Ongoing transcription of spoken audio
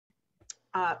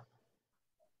Uh,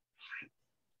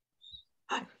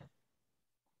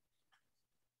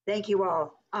 Thank you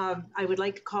all. I would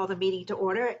like to call the meeting to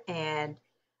order, and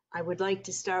I would like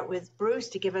to start with Bruce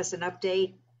to give us an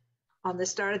update on the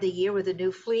start of the year with the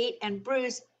new fleet. And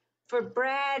Bruce, for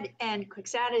Brad and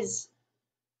Quixada's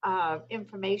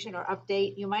information or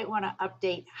update, you might want to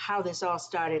update how this all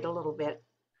started a little bit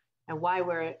and why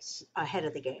we're ahead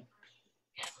of the game.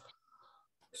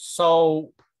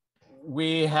 So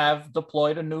we have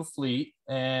deployed a new fleet,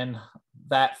 and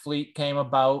that fleet came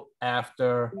about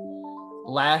after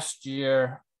last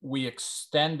year. We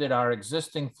extended our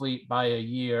existing fleet by a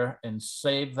year and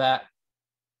saved that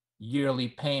yearly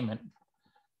payment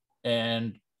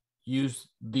and used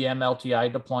the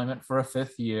MLTI deployment for a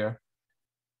 5th year.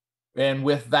 And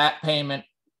with that payment,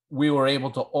 we were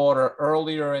able to order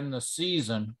earlier in the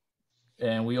season,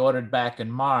 and we ordered back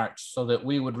in March so that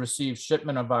we would receive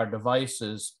shipment of our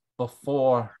devices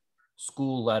before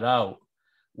school let out,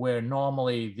 where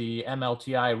normally the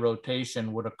MLTI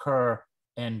rotation would occur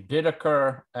and did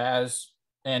occur as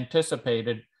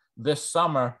anticipated. This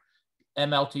summer,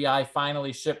 MLTI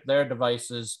finally shipped their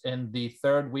devices in the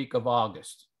 3rd week of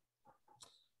August.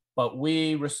 But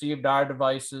we received our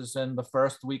devices in the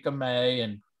 1st week of May,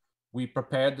 and we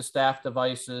prepared the staff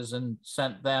devices and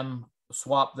sent them,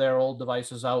 swapped their old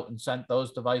devices out and sent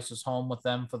those devices home with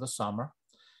them for the summer,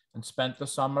 and spent the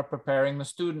summer preparing the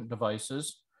student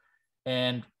devices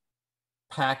and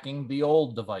packing the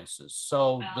old devices.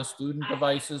 So the student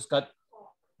devices got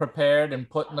prepared and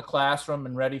put in the classroom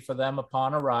and ready for them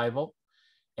upon arrival.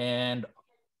 And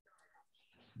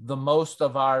the most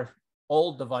of our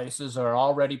old devices are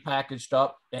already packaged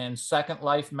up, and Second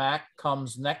Life Mac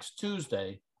comes next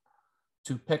Tuesday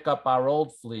to pick up our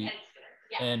old fleet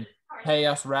and pay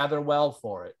us rather well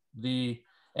for it. The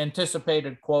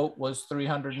anticipated quote was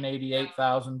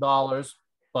 $388,000,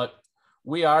 but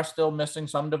we are still missing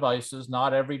some devices.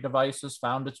 Not every device has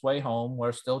found its way home.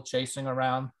 We're still chasing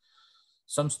around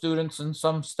some students and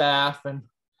some staff, and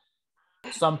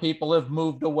some people have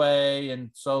moved away.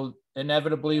 And so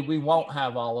inevitably we won't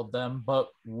have all of them, but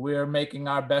we're making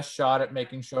our best shot at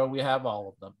making sure we have all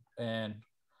of them. And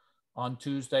on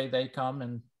Tuesday, they come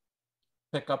and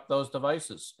pick up those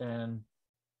devices, and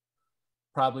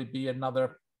probably be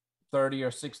another 30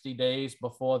 or 60 days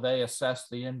before they assess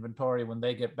the inventory when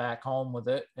they get back home with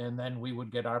it, and then we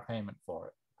would get our payment for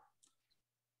it.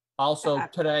 Also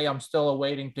today, I'm still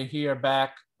awaiting to hear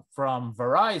back from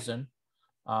Verizon.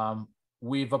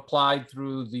 We've applied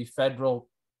through the federal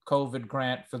COVID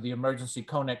grant for the Emergency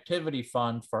Connectivity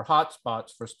Fund for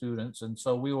hotspots for students. And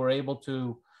so we were able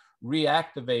to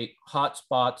reactivate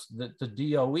hotspots that the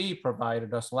DOE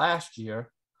provided us last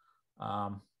year.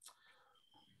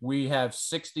 We have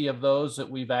 60 of those that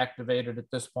we've activated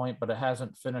at this point, but it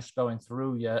hasn't finished going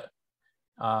through yet.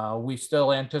 We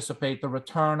still anticipate the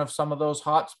return of some of those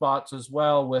hotspots as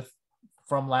well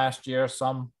from last year.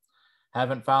 Some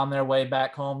haven't found their way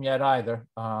back home yet either,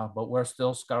 but we're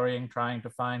still scurrying, trying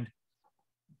to find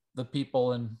the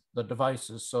people and the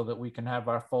devices so that we can have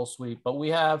our full suite. But we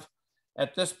have,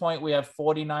 at this point, we have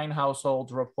 49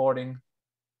 households reporting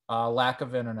lack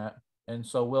of internet. And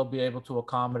so we'll be able to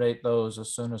accommodate those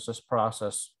as soon as this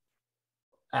process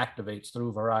activates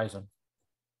through Verizon.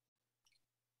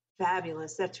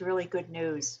 Fabulous. That's really good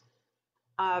news.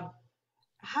 How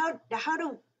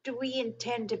do we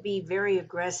intend to be very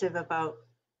aggressive about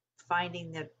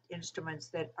finding the instruments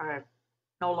that are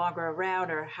no longer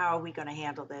around, or how are we going to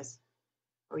handle this?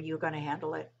 Or you're going to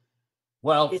handle it?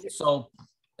 Well, so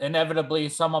inevitably,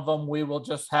 some of them we will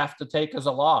just have to take as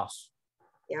a loss.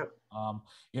 Yep.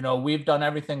 You know, we've done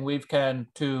everything we can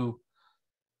to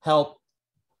help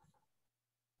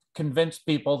convince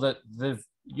people that the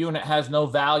unit has no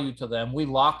value to them. We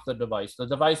lock the device. The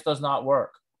device does not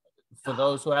work. For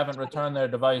those who haven't returned their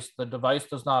device, the device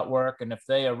does not work. And if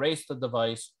they erase the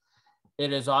device,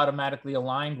 it is automatically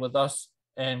aligned with us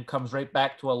and comes right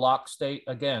back to a locked state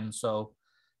again. So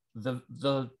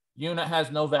the unit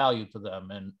has no value to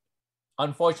them. And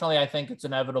unfortunately, I think it's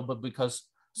inevitable because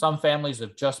some families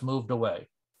have just moved away,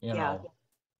 you know,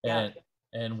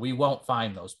 and we won't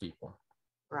find those people.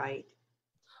 Right.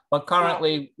 But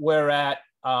currently we're at,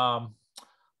 I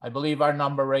believe our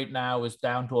number right now is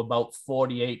down to about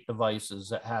 48 devices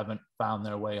that haven't found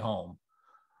their way home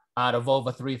out of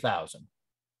over 3,000.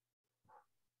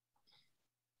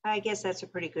 I guess that's a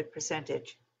pretty good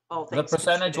percentage. The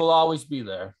percentage will always be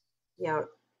there. Yeah.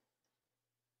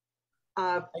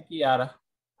 Thank you, Yada.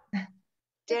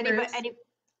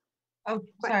 Oh,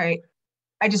 sorry.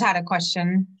 I just had a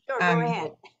question. Sure, go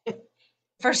ahead.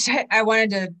 First, I wanted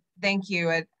to thank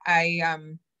you. I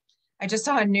just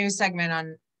saw a news segment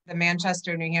on the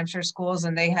Manchester, New Hampshire schools,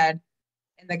 and they had,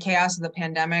 in the chaos of the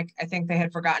pandemic, I think they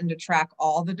had forgotten to track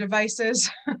all the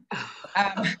devices.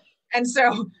 And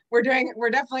so we're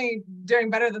definitely doing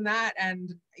better than that.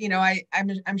 And, you know,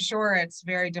 I'm sure it's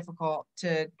very difficult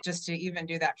to even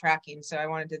do that tracking. So I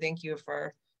wanted to thank you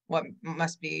for what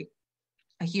must be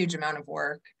a huge amount of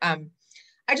work.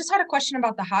 I just had a question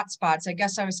about the hotspots. I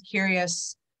guess I was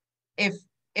curious if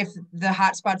the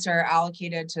hotspots are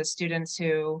allocated to students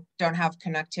who don't have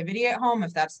connectivity at home,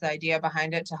 if that's the idea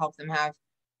behind it, to help them have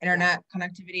internet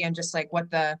connectivity, and just like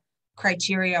what the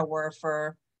criteria were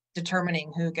for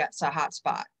determining who gets a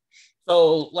hotspot.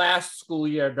 So last school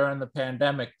year during the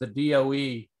pandemic, the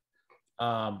DOE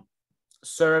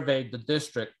surveyed the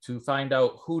district to find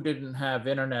out who didn't have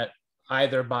internet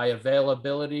either by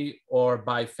availability or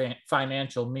by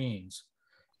financial means.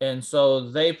 And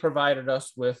so they provided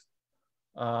us with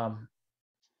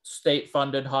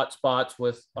state-funded hotspots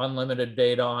with unlimited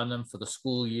data on them for the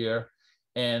school year.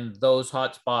 And those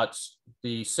hotspots,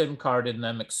 the SIM card in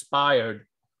them expired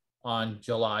on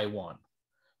July 1.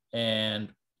 And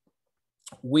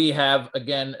we have,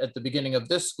 again, at the beginning of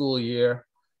this school year,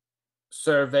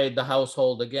 surveyed the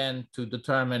household again to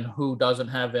determine who doesn't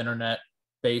have internet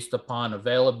based upon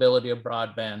availability of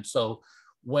broadband. So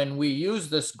when we use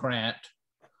this grant,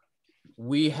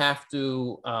 we have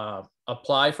to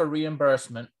apply for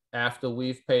reimbursement after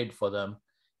we've paid for them.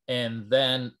 And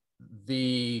then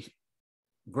the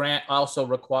grant also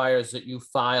requires that you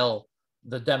file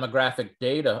the demographic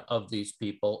data of these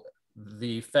people.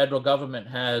 The federal government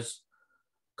has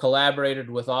collaborated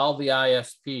with all the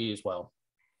ISPs, well,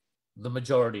 the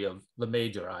majority of the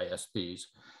major ISPs,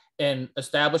 and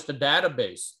established a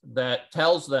database that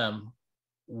tells them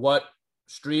what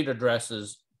street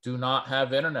addresses do not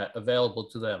have internet available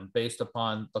to them based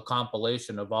upon the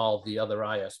compilation of all the other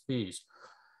ISPs.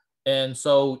 And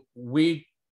so we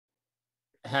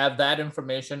have that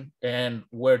information, and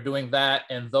we're doing that,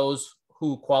 and those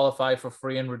who qualify for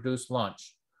free and reduced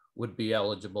lunch would be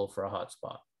eligible for a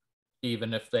hotspot,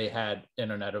 even if they had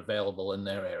internet available in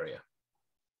their area.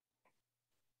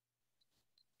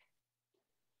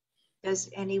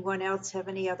 Does anyone else have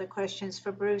any other questions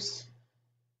for Bruce?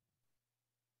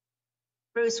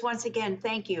 Bruce, once again,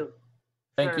 thank you.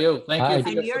 Thank you. Thank you for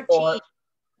and your your support.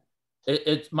 team.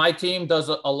 It's my team does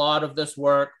a lot of this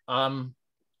work. I'm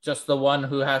just the one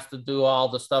who has to do all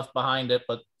the stuff behind it,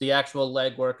 but the actual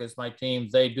legwork is my team.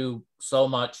 They do so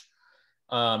much.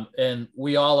 And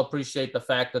we all appreciate the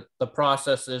fact that the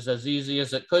process is as easy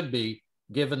as it could be,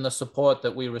 given the support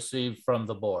that we receive from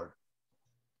the board.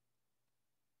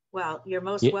 Well, you're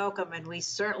most welcome, and we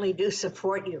certainly do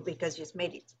support you because you've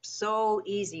made it so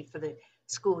easy for the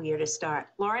school year to start.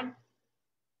 Lauren?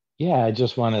 Yeah, I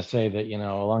just want to say that, you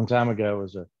know, a long time ago it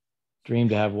was a dream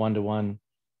to have one-to-one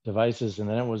devices, and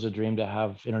then it was a dream to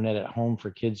have internet at home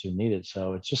for kids who need it.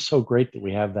 So it's just so great that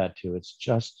we have that too. It's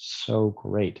just so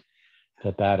great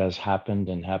that that has happened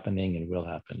and happening and will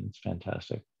happen. It's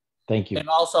fantastic. Thank you. And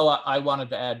also, I wanted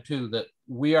to add too that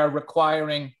we are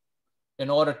requiring, in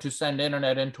order to send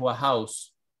internet into a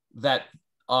house, that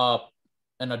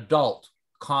an adult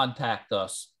contact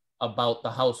us about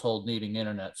the household needing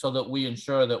internet, so that we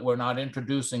ensure that we're not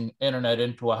introducing internet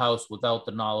into a house without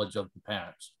the knowledge of the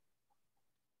parents.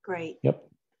 Great. Yep.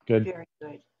 Good. Very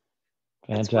good.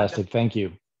 Fantastic. Thank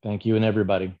you. Thank you and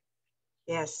everybody.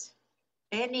 Yes.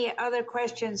 Any other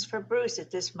questions for Bruce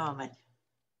at this moment?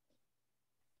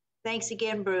 Thanks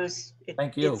again, Bruce.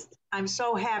 Thank you. I'm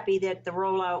so happy that the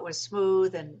rollout was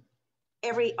smooth and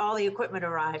all the equipment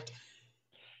arrived.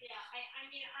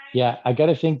 Yeah, I got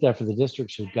to think that for the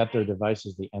districts who got their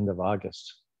devices the end of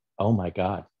August. Oh my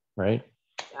God, right?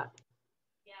 Yeah.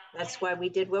 That's why we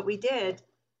did what we did.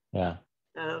 Yeah.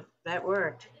 That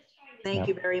worked. Thank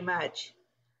you very much.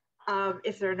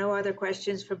 If there are no other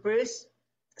questions for Bruce,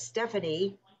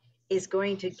 Stephanie is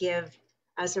going to give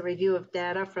us a review of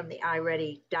data from the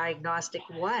iReady Diagnostic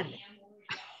 1.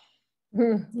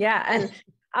 Yeah, and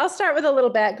I'll start with a little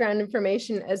background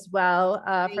information as well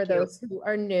for those who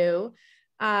are new.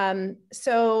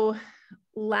 So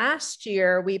last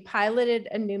year we piloted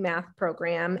a new math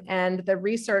program, and the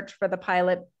research for the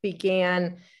pilot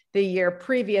began the year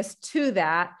previous to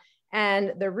that.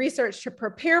 And the research to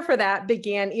prepare for that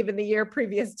began even the year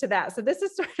previous to that. So this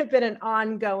has sort of been an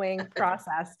ongoing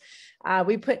process.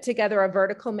 We put together a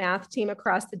vertical math team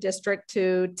across the district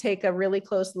to take a really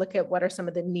close look at what are some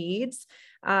of the needs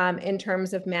in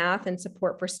terms of math and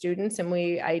support for students. And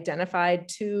we identified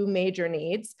two major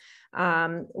needs.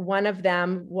 One of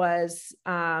them was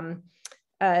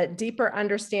a deeper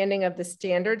understanding of the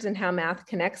standards and how math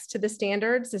connects to the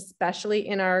standards, especially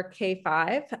in our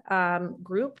K-5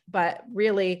 group, but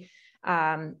really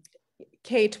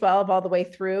K-12 all the way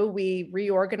through. We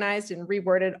reorganized and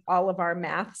reworded all of our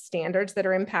math standards that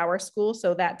are in PowerSchool.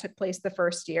 So that took place the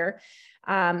first year.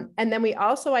 And then we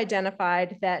also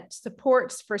identified that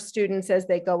supports for students as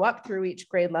they go up through each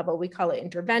grade level, we call it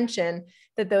intervention,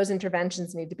 that those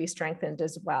interventions need to be strengthened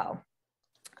as well.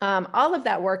 All of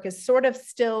that work is sort of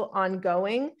still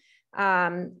ongoing,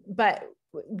 but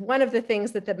one of the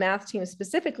things that the math team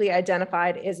specifically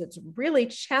identified is it's really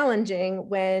challenging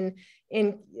when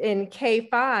in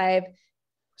K-5,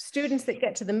 students that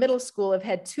get to the middle school have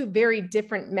had two very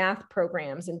different math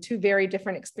programs and two very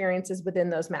different experiences within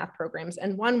those math programs.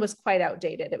 And one was quite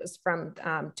outdated. It was from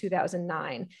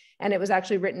 2009. And it was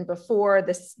actually written before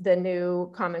the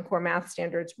new Common Core math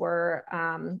standards were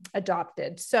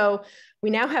adopted. So we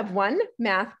now have one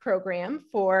math program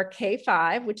for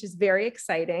K-5, which is very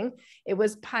exciting. It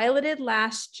was piloted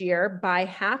last year by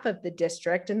half of the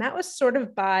district, and that was sort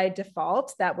of by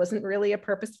default. That wasn't really a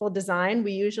purposeful design.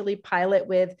 We usually pilot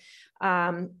with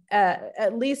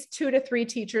at least 2 to 3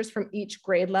 teachers from each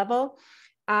grade level.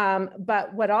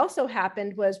 But what also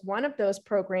happened was one of those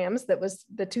programs, that was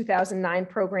the 2009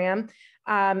 program,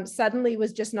 suddenly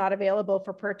was just not available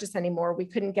for purchase anymore. We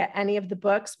couldn't get any of the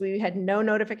books. We had no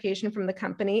notification from the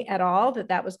company at all that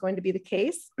that was going to be the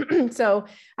case. So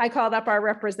I called up our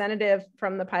representative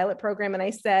from the pilot program and I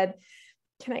said,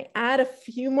 can I add a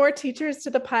few more teachers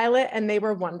to the pilot? And they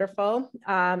were wonderful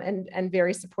and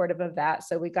very supportive of that.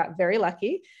 So we got very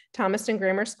lucky. Thomaston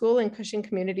Grammar School and Cushing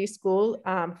Community School,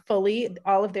 fully,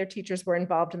 all of their teachers were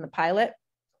involved in the pilot.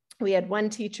 We had one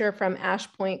teacher from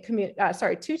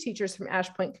two teachers from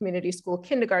Ash Point Community School,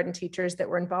 kindergarten teachers that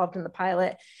were involved in the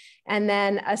pilot, and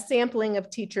then a sampling of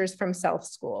teachers from South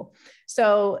School.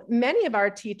 So many of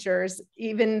our teachers,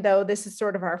 even though this is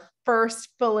sort of our first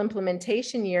full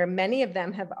implementation year, many of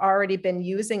them have already been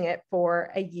using it for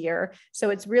a year.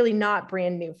 So it's really not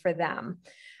brand new for them.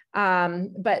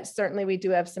 But certainly we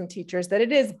do have some teachers that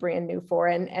it is brand new for,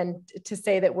 and to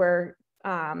say that we're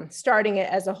starting it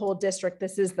as a whole district,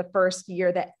 this is the first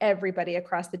year that everybody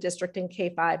across the district in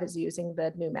K-5 is using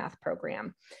the new math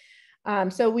program.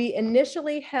 So we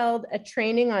initially held a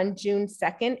training on June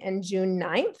 2nd and June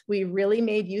 9th. We really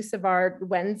made use of our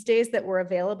Wednesdays that were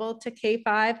available to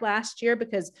K-5 last year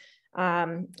because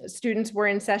students were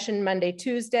in session Monday,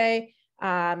 Tuesday.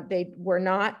 They were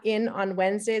not in on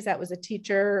Wednesdays. That was a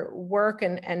teacher work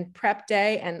and prep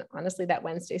day. And honestly, that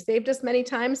Wednesday saved us many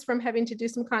times from having to do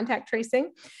some contact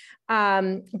tracing.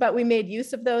 But we made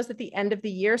use of those at the end of the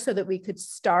year so that we could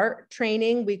start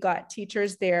training. We got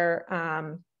teachers their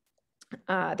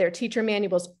teacher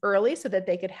manuals early so that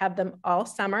they could have them all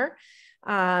summer.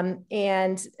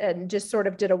 And just sort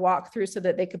of did a walkthrough so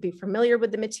that they could be familiar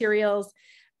with the materials.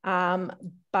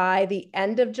 By the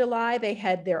end of July, they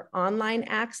had their online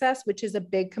access, which is a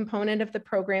big component of the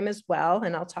program as well.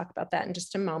 And I'll talk about that in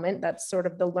just a moment. That's sort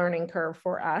of the learning curve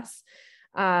for us.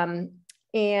 And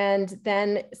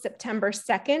then September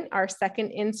 2nd, our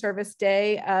second in-service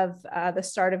day of the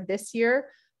start of this year,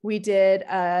 we did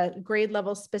a grade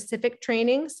level specific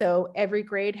training. So every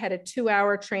grade had a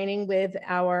 2-hour training with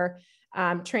our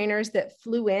trainers that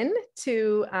flew in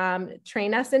to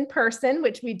train us in person,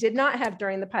 which we did not have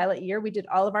during the pilot year. We did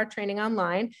all of our training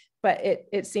online, but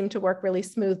it seemed to work really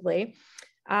smoothly.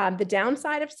 The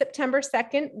downside of September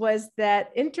 2nd was that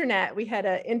we had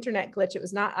an internet glitch. It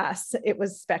was not us, it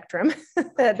was Spectrum.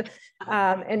 Had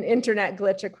an internet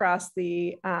glitch across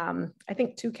the, I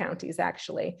think 2 counties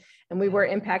actually. And we were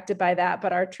impacted by that,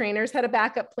 but our trainers had a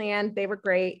backup plan. They were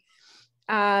great.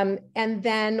 And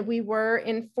then we were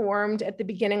informed at the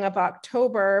beginning of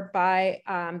October by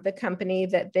the company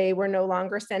that they were no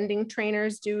longer sending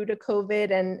trainers due to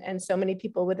COVID and so many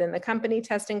people within the company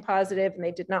testing positive, and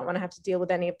they did not want to have to deal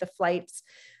with any of the flights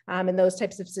and those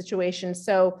types of situations.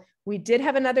 So we did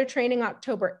have another training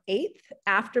October 8th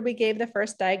after we gave the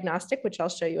first diagnostic, which I'll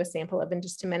show you a sample of in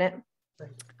just a minute.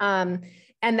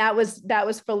 And that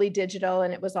was fully digital,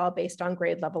 and it was all based on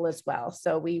grade level as well.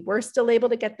 So we were still able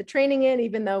to get the training in,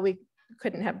 even though we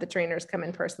couldn't have the trainers come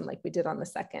in person like we did on the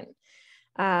 2nd.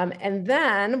 And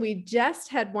then we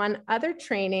just had one other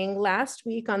training last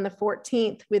week on the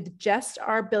 14th with just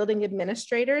our building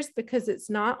administrators, because it's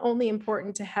not only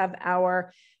important to have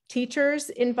our teachers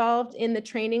involved in the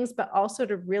trainings, but also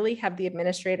to really have the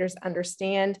administrators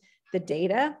understand the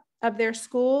data of their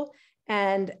school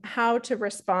and how to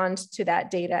respond to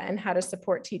that data and how to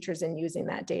support teachers in using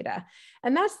that data.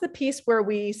 And that's the piece where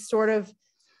we sort of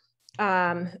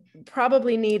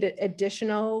probably need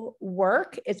additional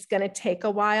work. It's going to take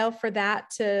a while for that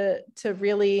to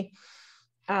really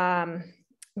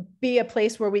be a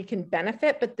place where we can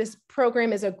benefit, but this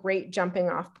program is a great jumping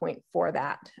off point for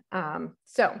that.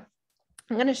 So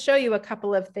I'm going to show you a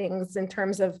couple of things in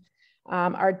terms of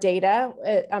our data.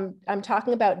 I'm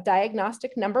talking about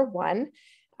diagnostic number 1.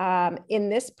 In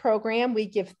this program, we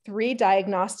give 3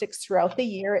 diagnostics throughout the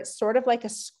year. It's sort of like a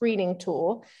screening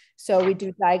tool. So we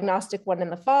do diagnostic 1 in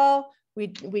the fall, we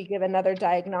give another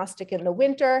diagnostic in the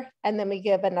winter, and then we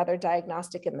give another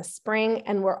diagnostic in the spring.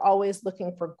 And we're always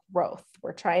looking for growth.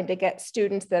 We're trying to get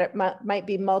students that might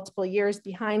be multiple years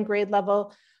behind grade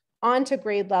level onto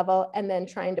grade level, and then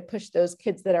trying to push those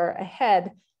kids that are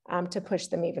ahead to push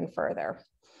them even further.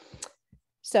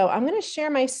 So I'm going to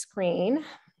share my screen.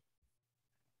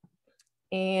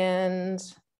 And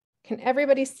can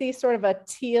everybody see sort of a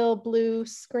teal blue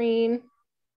screen?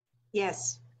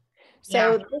 Yes.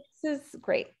 So this is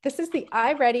great. This is the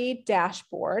iReady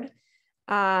dashboard.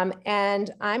 And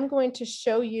I'm going to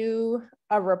show you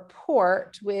a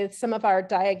report with some of our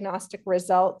diagnostic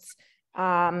results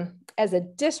as a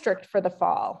district for the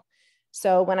fall.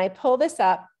 So when I pull this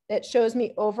up, it shows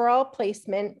me overall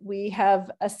placement. We have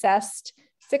assessed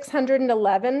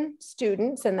 611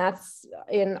 students, and that's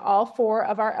in all 4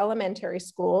 of our elementary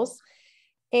schools.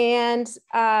 And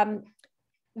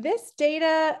this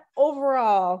data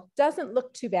overall doesn't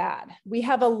look too bad. We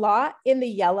have a lot in the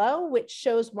yellow, which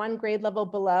shows 1 grade level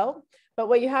below. But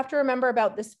what you have to remember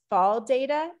about this fall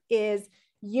data is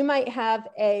you might have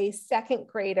a 2nd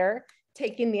grader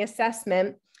taking the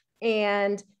assessment,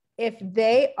 and if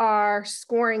they are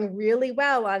scoring really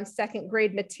well on 2nd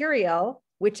grade material,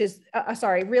 which is,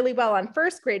 really well on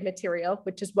 1st grade material,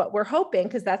 which is what we're hoping,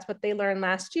 because that's what they learned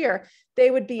last year,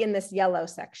 they would be in this yellow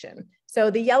section.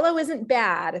 So the yellow isn't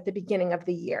bad at the beginning of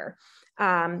the year.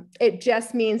 It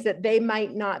just means that they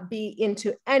might not be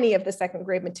into any of the 2nd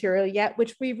grade material yet,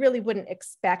 which we really wouldn't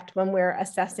expect when we're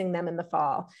assessing them in the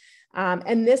fall.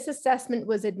 And this assessment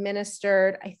was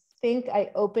administered, I think I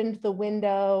opened the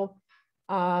window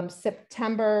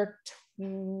September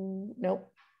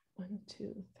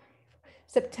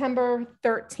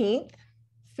 13th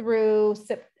through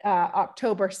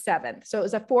October 7th. So it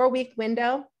was a 4-week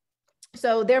window.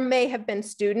 So there may have been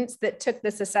students that took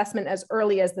this assessment as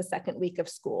early as the 2nd week of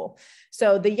school.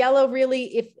 So the yellow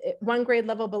really, if 1 grade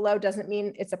level below, doesn't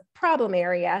mean it's a problem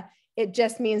area. It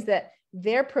just means that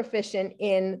they're proficient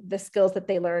in the skills that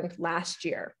they learned last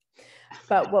year.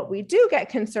 But what we do get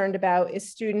concerned about is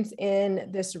students in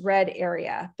this red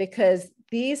area, because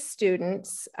these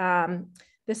students,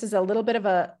 this is a little bit of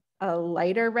a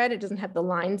lighter red. It doesn't have the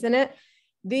lines in it.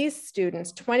 These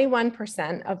students,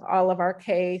 21% of all of our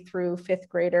K through 5th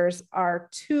graders are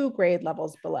 2 grade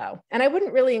levels below. And I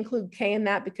wouldn't really include K in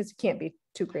that because you can't be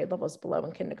 2 grade levels below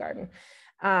in kindergarten.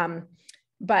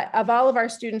 But of all of our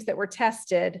students that were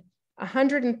tested,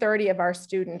 130 of our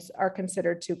students are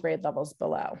considered 2 grade levels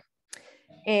below.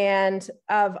 And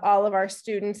of all of our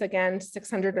students, again,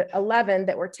 611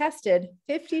 that were tested,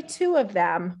 52 of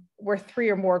them were 3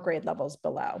 or more grade levels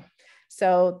below.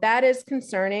 So that is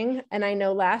concerning. And I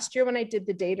know last year when I did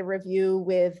the data review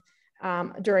with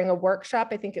during a workshop,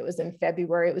 I think it was in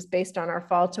February, it was based on our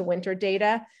fall to winter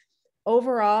data.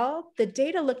 Overall, the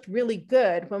data looked really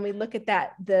good when we look at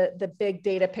that, the big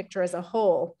data picture as a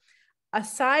whole,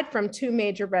 aside from 2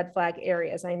 major red flag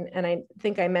areas. And I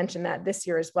think I mentioned that this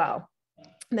year as well.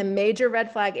 The major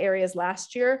red flag areas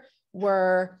last year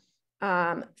were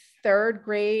 3rd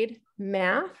grade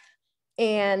math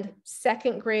and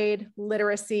 2nd grade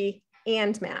literacy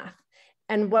and math.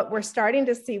 And what we're starting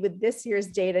to see with this year's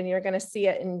data, and you're going to see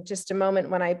it in just a moment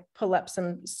when I pull up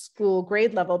some school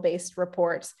grade level based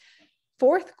reports,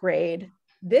 4th grade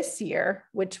this year,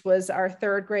 which was our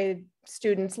 3rd grade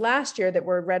students last year that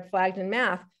were red flagged in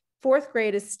math, 4th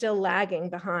grade is still lagging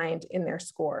behind in their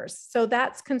scores. So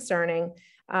that's concerning.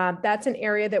 That's an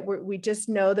area that we just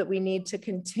know that we need to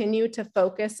continue to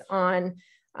focus on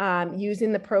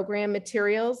using the program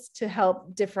materials to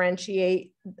help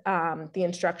differentiate the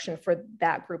instruction for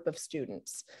that group of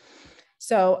students.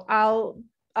 So I'll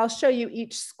show you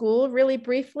each school really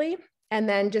briefly, and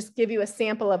then just give you a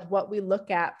sample of what we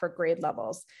look at for grade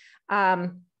levels.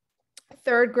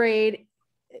 3rd grade,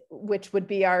 which would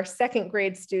be our 2nd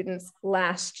grade students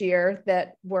last year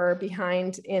that were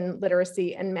behind in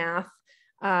literacy and math,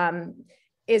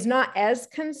 is not as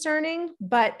concerning,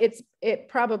 but it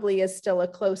probably is still a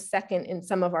close second in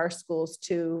some of our schools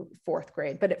to 4th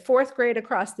grade. But at 4th grade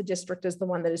across the district is the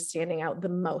one that is standing out the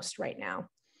most right now.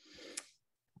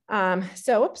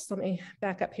 Oops, let me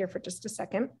back up here for just a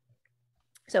second.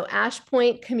 So Ash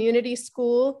Point Community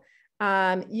School,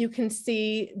 You can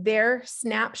see their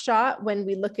snapshot when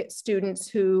we look at students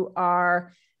who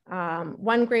are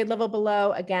 1 grade level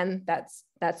below. Again,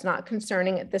 that's not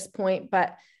concerning at this point,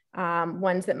 but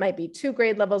ones that might be 2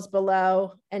 grade levels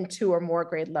below and 2 or more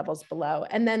grade levels below.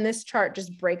 And then this chart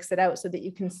just breaks it out so that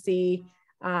you can see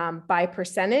by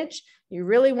percentage. You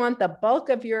really want the bulk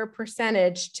of your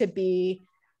percentage to be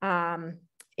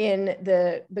in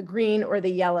the green or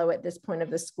the yellow at this point of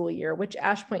the school year, which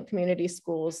Ashpoint Community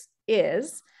Schools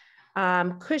is.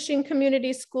 Cushing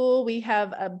Community School, we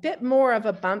have a bit more of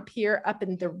a bump here up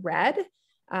in the red,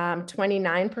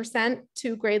 29%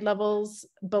 2 grade levels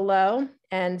below,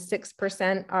 and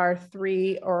 6% are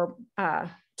 3 or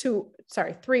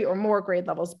more grade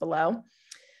levels below.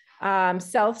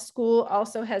 South School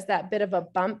also has that bit of a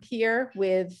bump here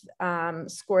with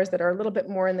scores that are a little bit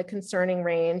more in the concerning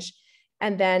range.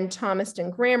 And then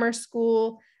Thomaston Grammar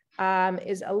School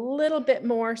is a little bit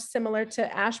more similar to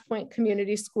Ashpoint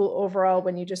Community School overall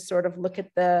when you just sort of look at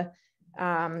the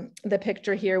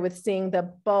picture here with seeing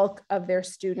the bulk of their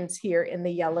students here in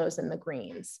the yellows and the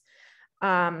greens.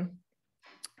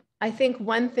 I think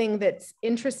one thing that's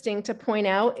interesting to point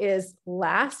out is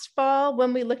last fall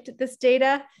when we looked at this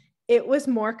data, it was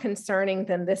more concerning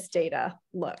than this data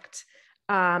looked.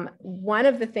 One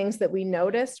of the things that we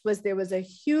noticed was there was a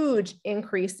huge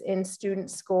increase in student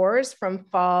scores from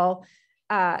fall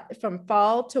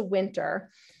to winter.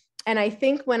 And I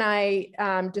think when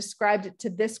I described it to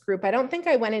this group, I don't think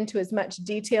I went into as much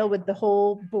detail with the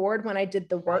whole board when I did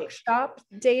the workshop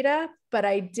data, but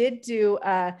I did do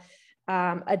a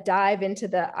dive into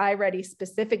the iReady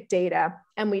specific data.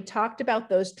 And we talked about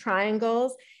those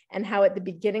triangles and how at the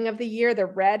beginning of the year, the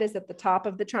red is at the top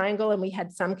of the triangle. And we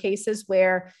had some cases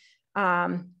where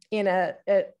in a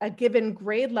given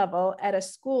grade level at a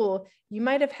school, you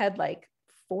might have had like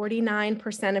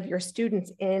 49% of your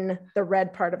students in the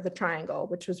red part of the triangle,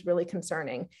 which was really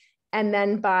concerning. And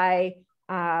then by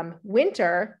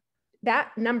winter,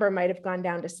 that number might have gone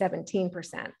down to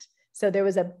 17%. So there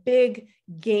was a big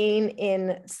gain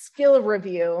in skill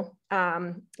review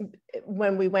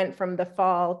when we went from the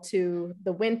fall to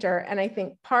the winter. And I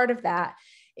think part of that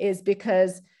is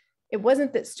because it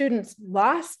wasn't that students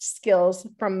lost skills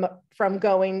from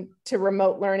going to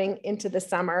remote learning into the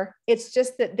summer. It's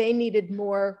just that they needed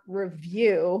more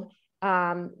review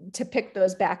to pick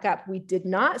those back up. We did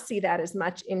not see that as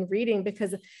much in reading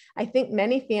because I think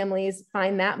many families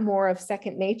find that more of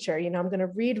second nature. You know, I'm going to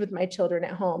read with my children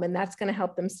at home and that's going to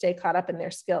help them stay caught up in their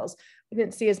skills. We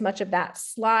didn't see as much of that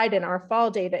slide in our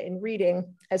fall data in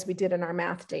reading as we did in our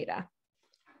math data.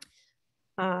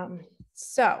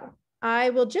 So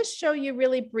I will just show you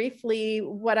really briefly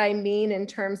what I mean in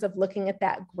terms of looking at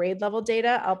that grade level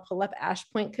data. I'll pull up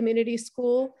Ashpoint Community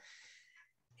School.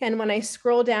 And when I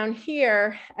scroll down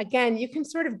here, again, you can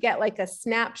sort of get like a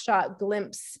snapshot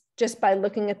glimpse just by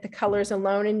looking at the colors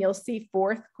alone, and you'll see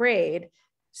 4th grade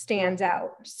stands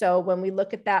out. So when we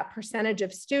look at that percentage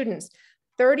of students,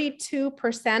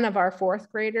 32% of our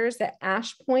 4th graders at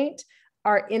Ashpoint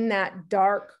are in that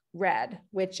dark red,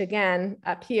 which again,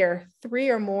 up here, 3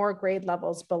 or more grade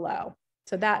levels below.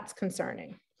 So that's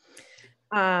concerning.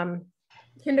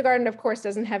 Kindergarten, of course,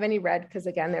 doesn't have any red because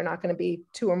again, they're not going to be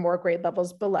 2 or more grade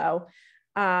levels below.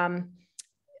 But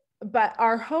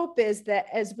our hope is that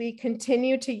as we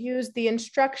continue to use the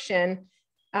instruction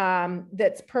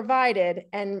that's provided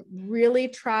and really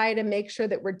try to make sure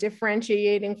that we're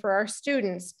differentiating for our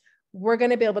students, we're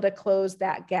going to be able to close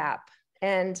that gap.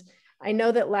 And I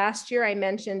know that last year I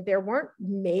mentioned there weren't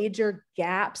major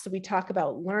gaps. We talk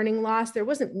about learning loss. There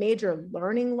wasn't major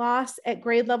learning loss at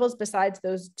grade levels besides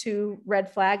those 2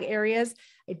 red flag areas.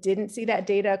 I didn't see that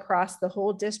data across the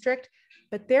whole district,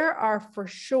 but there are for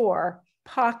sure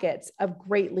pockets of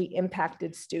greatly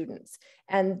impacted students.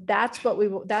 And that's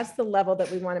that's the level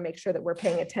that we want to make sure that we're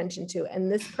paying attention to.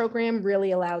 And this program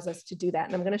really allows us to do that.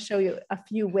 And I'm going to show you a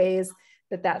few ways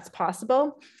that that's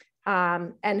possible.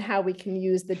 And how we can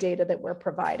use the data that we're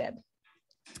provided.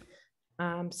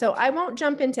 So I won't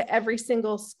jump into every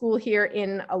single school here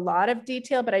in a lot of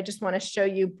detail, but I just want to show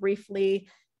you briefly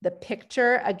the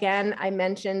picture. Again, I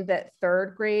mentioned that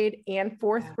 3rd grade and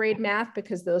 4th grade math,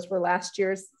 because those were last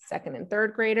year's 2nd and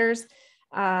 3rd graders.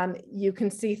 You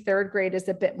can see 3rd grade is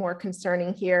a bit more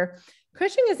concerning here.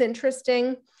 Cushing is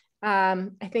interesting. I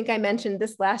think I mentioned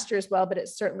this last year as well, but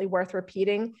it's certainly worth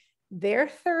repeating. Their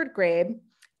 3rd grade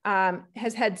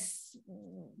has had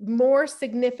more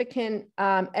significant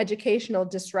educational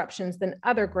disruptions than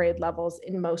other grade levels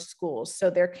in most schools. So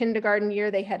their kindergarten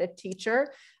year, they had a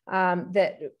teacher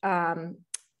that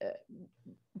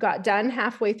got done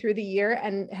halfway through the year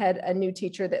and had a new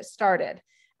teacher that started.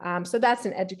 So that's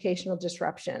an educational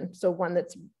disruption. So one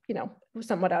that's, you know,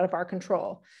 somewhat out of our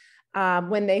control.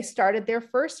 When they started their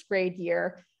first grade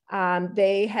year,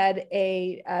 they had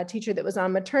a teacher that was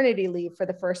on maternity leave for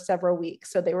the first several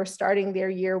weeks. So they were starting their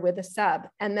year with a sub.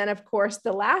 And then of course,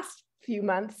 the last few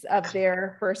months of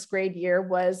their first grade year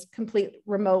was complete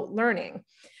remote learning.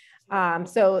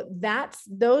 So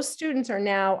those students are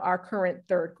now our current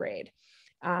third grade.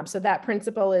 So that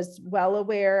principal is well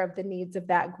aware of the needs of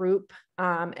that group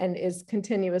and is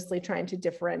continuously trying to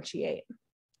differentiate.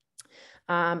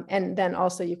 And then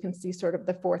also you can see sort of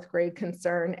the fourth grade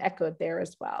concern echoed there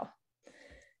as well.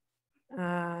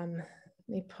 Let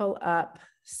me pull up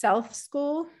South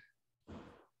School.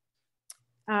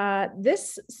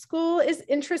 This school is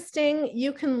interesting.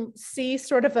 You can see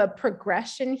sort of a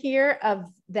progression here of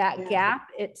that gap.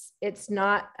 It's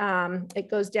not,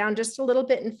 it goes down just a little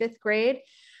bit in fifth grade,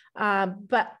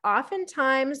 but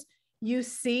oftentimes you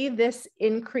see this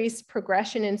increased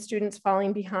progression in students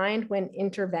falling behind when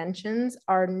interventions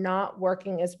are not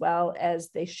working as well as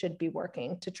they should be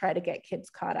working to try to get kids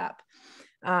caught up.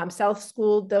 South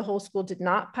School, the whole school did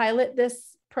not pilot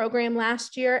this program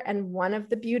last year. And one of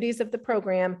the beauties of the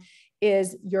program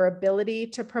is your ability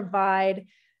to provide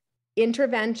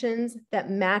interventions that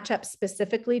match up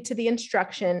specifically to the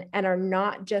instruction and are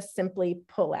not just simply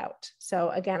pull out. So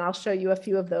again, I'll show you a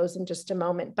few of those in just a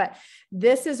moment, but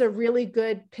this is a really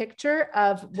good picture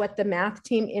of what the math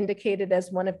team indicated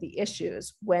as one of the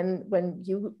issues. When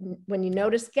you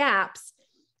notice gaps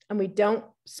and we don't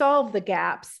solve the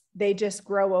gaps, they just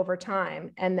grow over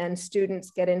time. And then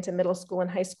students get into middle school and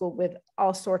high school with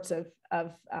all sorts of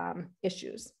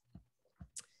issues.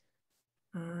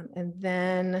 And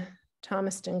then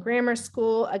Thomaston Grammar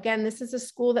School. Again, this is a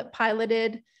school that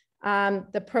piloted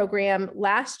the program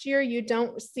last year. You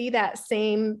don't see that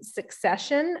same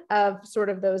succession of sort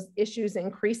of those issues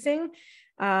increasing,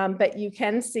 but you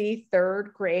can see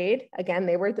third grade. Again,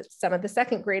 they were some of the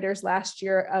second graders last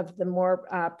year of the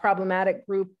more problematic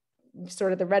group,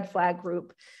 sort of the red flag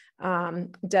group,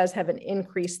 does have an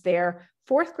increase there.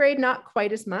 Fourth grade, not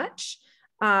quite as much.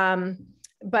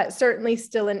 But certainly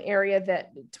still an area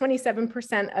that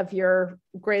 27% of your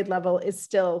grade level is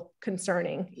still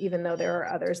concerning, even though there are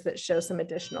others that show some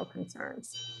additional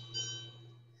concerns.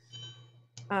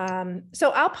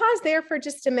 So I'll pause there for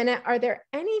just a minute. Are there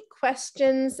any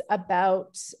questions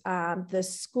about the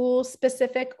school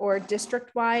specific or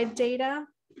district-wide data?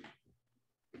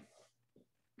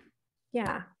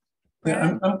 Yeah.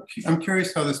 Yeah, I'm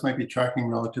curious how this might be tracking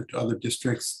relative to other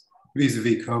districts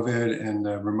vis-a-vis COVID and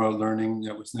remote learning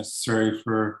that was necessary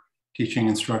for teaching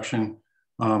instruction.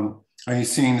 Are you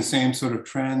seeing the same sort of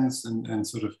trends and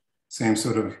sort of same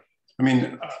sort of, I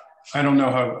mean, I don't know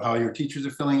how your teachers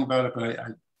are feeling about it, but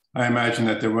I imagine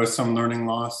that there was some learning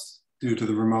loss due to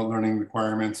the remote learning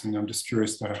requirements. And I'm just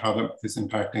curious about how that is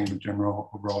impacting the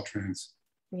general overall trends.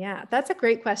 Yeah, that's a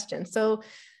great question. So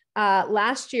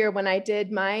last year when I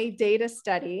did my data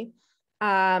study,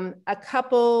 a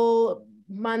couple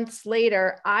months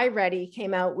later, iReady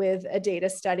came out with a data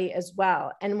study as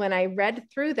well. And when I read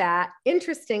through that,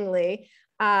 interestingly,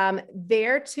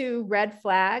 their two red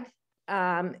flag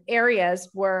areas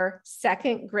were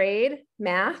second grade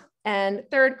math and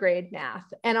third grade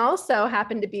math, and also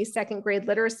happened to be second grade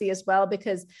literacy as well,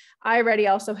 because iReady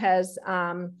also has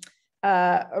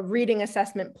a reading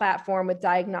assessment platform with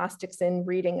diagnostics in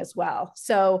reading as well.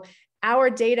 So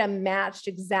our data matched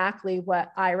exactly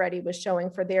what iReady was showing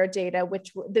for their data,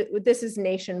 which this is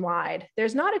nationwide.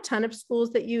 There's not a ton of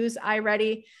schools that use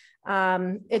iReady.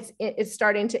 It's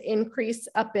starting to increase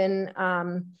up in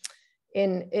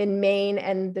Maine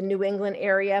and the New England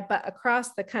area, but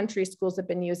across the country, schools have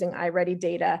been using iReady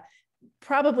data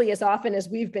probably as often as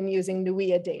we've been using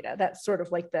NUIA data. That's sort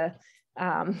of like the,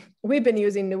 we've been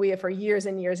using NUIA for years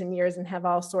and years and years and have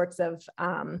all sorts of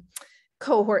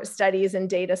cohort studies and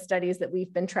data studies that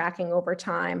we've been tracking over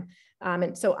time.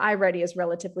 And so iReady is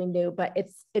relatively new, but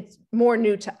it's more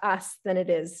new to us than it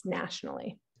is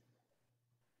nationally.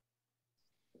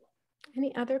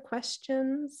 Any other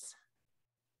questions?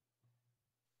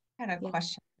 I had a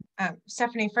question.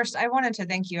 Stephanie, first, I wanted to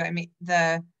thank you. I mean,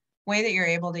 the way that you're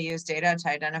able to use data to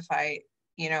identify,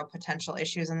 you know, potential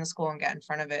issues in the school and get in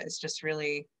front of it is just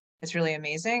really, it's really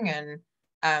amazing.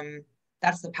 And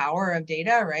that's the power of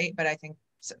data, right? But I think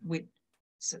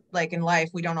like in life,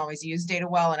 we don't always use data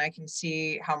well, and I can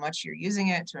see how much you're using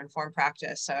it to inform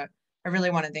practice. So I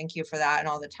really want to thank you for that and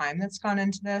all the time that's gone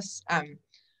into this.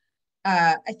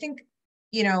 I think,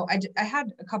 you know, I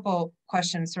had a couple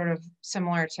questions sort of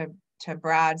similar to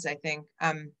Brad's, I think.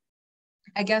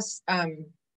 I guess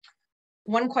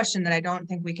one question that I don't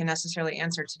think we can necessarily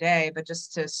answer today, but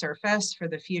just to surface for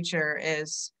the future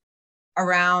is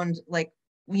around like,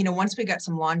 you know, once we get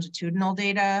some longitudinal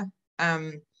data,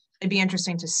 it'd be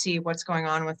interesting to see what's going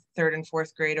on with third and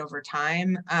fourth grade over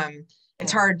time.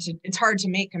 It's hard to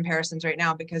make comparisons right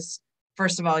now because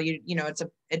first of all, you know,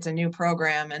 it's a new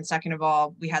program, and second of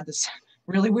all, we had this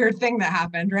really weird thing that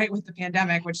happened right with the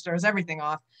pandemic, which throws everything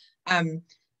off.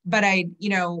 But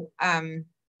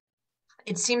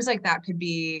it seems like that could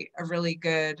be a really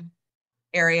good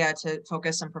area to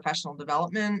focus on professional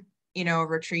development, you know,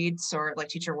 retreats or like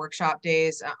teacher workshop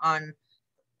days on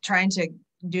trying to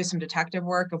do some detective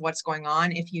work of what's going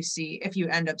on if you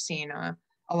end up seeing a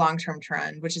long-term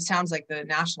trend, which it sounds like the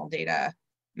national data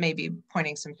may be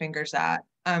pointing some fingers at.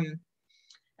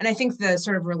 And I think the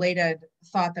sort of related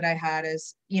thought that I had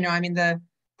is, you know, I mean, the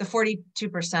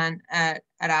 42% at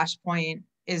Ash Point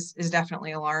is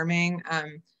definitely alarming.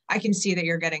 I can see that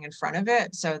you're getting in front of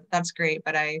it, so that's great.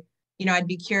 But I'd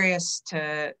be curious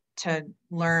to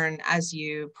learn as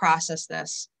you process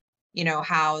this, you know,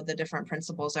 how the different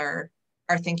principals are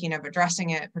thinking of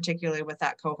addressing it, particularly with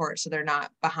that cohort, so they're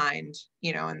not behind,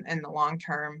 you know, in the long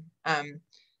term.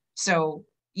 So,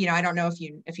 you know, I don't know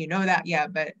if you know that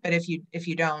yet, but if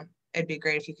you don't, it'd be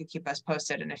great if you could keep us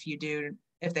posted. And if you do,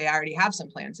 if they already have some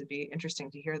plans, it'd be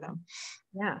interesting to hear them.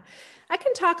 Yeah, I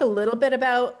can talk a little bit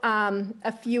about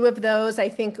a few of those. I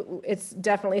think it's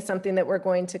definitely something that we're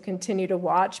going to continue to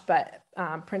watch, but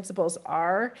principals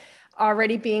are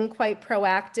already being quite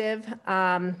proactive,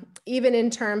 even in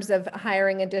terms of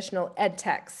hiring additional ed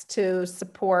techs to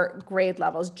support grade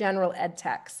levels, general ed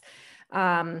techs.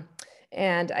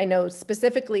 And I know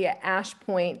specifically at Ash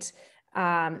Point,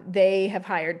 they have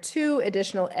hired 2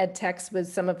 additional ed techs with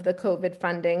some of the COVID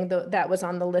funding that was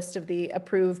on the list of the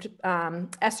approved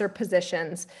ESSER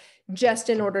positions, just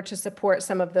in order to support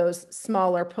some of those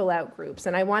smaller pullout groups.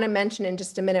 And I want to mention in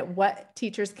just a minute what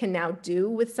teachers can now do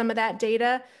with some of that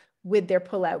data with their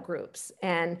pullout groups.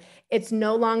 And it's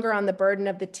no longer on the burden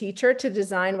of the teacher to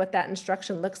design what that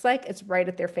instruction looks like. It's right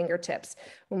at their fingertips.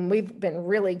 And we've been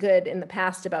really good in the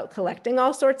past about collecting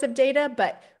all sorts of data,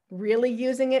 but really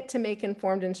using it to make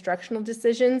informed instructional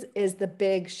decisions is the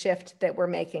big shift that we're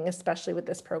making, especially with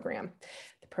this program.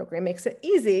 The program makes it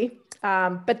easy,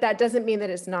 but that doesn't mean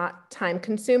that it's not time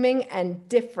consuming and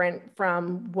different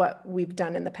from what we've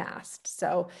done in the past.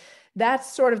 So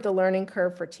that's sort of the learning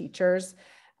curve for teachers.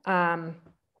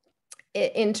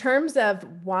 In terms of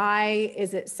why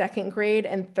is it second grade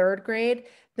and third grade,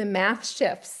 the math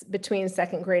shifts between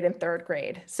second grade and third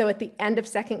grade. So at the end of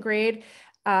second grade,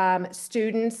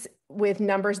 students with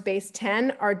numbers base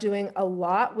 10 are doing a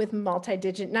lot with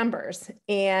multi-digit numbers.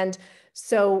 And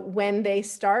so when they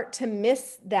start to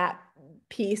miss that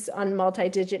piece on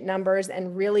multi-digit numbers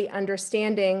and really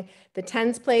understanding the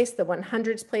tens place, the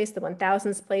 100s place, the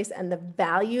 1000s place, and the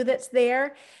value that's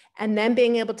there, and then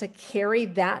being able to carry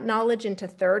that knowledge into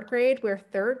third grade, where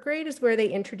third grade is where they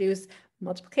introduce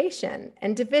multiplication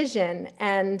and division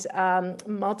and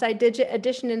multi-digit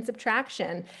addition and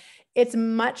subtraction. It's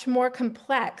much more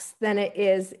complex than it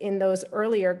is in those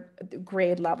earlier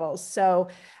grade levels. So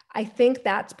I think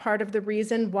that's part of the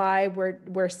reason why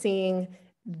we're seeing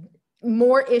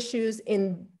more issues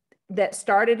that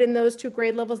started in those 2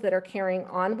 grade levels that are carrying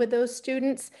on with those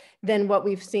students than what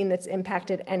we've seen that's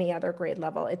impacted any other grade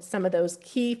level. It's some of those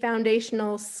key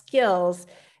foundational skills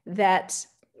that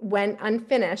went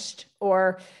unfinished,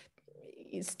 or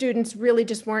students really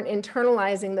just weren't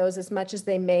internalizing those as much as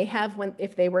they may have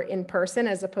if they were in person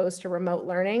as opposed to remote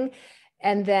learning,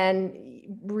 and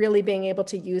then really being able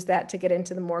to use that to get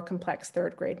into the more complex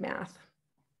third grade math.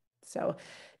 So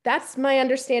that's my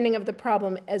understanding of the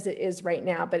problem as it is right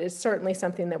now, but it's certainly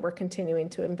something that we're continuing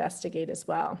to investigate as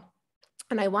well.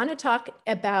 And I want to talk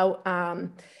about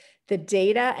the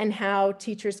data and how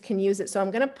teachers can use it. So I'm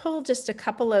going to pull just a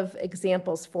couple of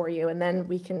examples for you, and then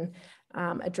we can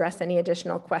address any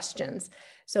additional questions.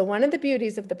 So one of the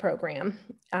beauties of the program,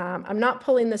 I'm not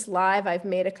pulling this live, I've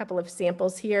made a couple of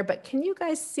samples here, but can you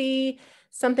guys see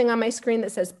something on my screen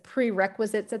that says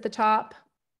prerequisites at the top?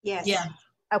 Yes. Yeah.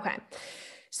 Okay.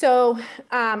 So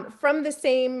from the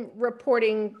same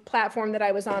reporting platform that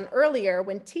I was on earlier,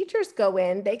 when teachers go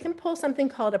in, they can pull something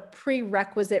called a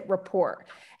prerequisite report.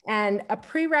 And a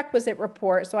prerequisite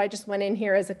report, so I just went in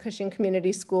here as a Cushing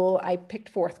Community School, I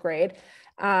picked 4th grade.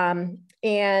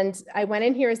 And I went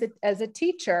in here as a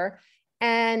teacher,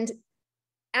 and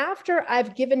after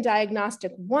I've given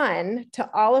diagnostic 1 to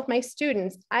all of my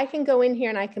students, I can go in here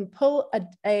and I can pull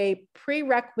a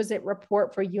prerequisite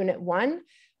report for unit 1,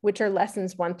 which are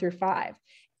lessons 1 through 5.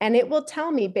 And it will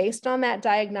tell me based on that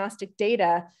diagnostic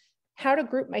data, how to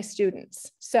group my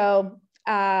students. So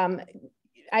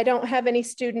I don't have any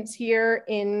students here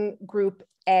in group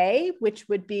A, which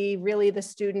would be really the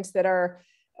students that are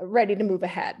ready to move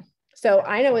ahead. So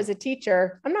I know as a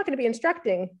teacher, I'm not going to be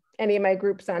instructing any of my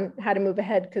groups on how to move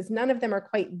ahead because none of them are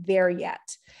quite there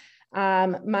yet.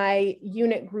 My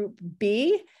unit group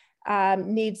B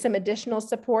needs some additional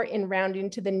support in rounding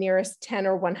to the nearest 10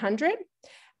 or 100.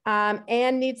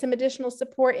 And need some additional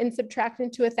support in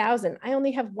subtracting to 1,000. I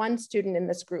only have one student in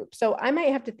this group. So I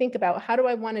might have to think about how do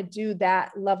I want to do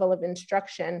that level of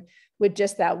instruction with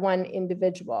just that one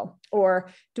individual? Or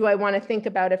do I want to think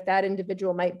about if that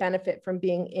individual might benefit from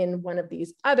being in one of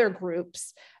these other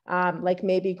groups, like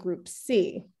maybe group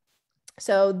C?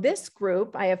 So this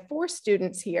group, I have 4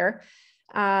 students here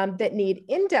that need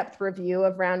in-depth review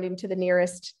of rounding to the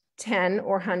nearest 10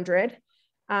 or 100.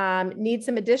 Need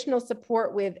some additional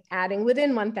support with adding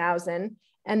within 1,000,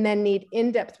 and then need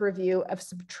in-depth review of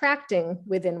subtracting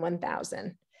within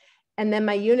 1,000. And then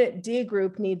my unit D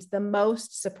group needs the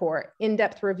most support,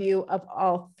 in-depth review of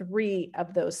all 3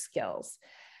 of those skills.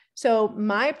 So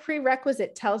my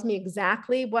prerequisite tells me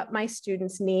exactly what my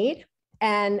students need,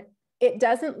 and it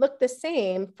doesn't look the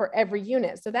same for every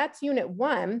unit. So that's unit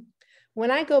 1.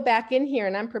 When I go back in here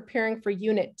and I'm preparing for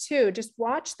unit 2, just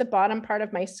watch the bottom part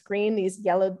of my screen. These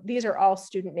yellow, these are all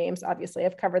student names. Obviously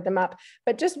I've covered them up,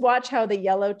 but just watch how the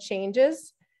yellow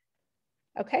changes.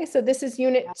 Okay, so this is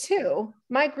unit 2.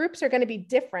 My groups are going to be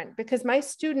different because my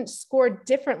students scored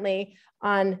differently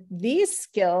on these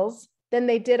skills than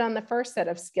they did on the first set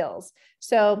of skills.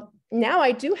 So now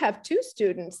I do have 2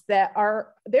 students that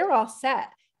they're all set.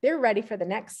 They're ready for the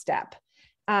next step.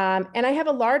 And I have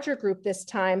a larger group this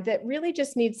time that really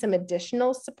just needs some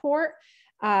additional support.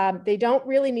 They don't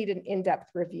really need an in-depth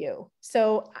review.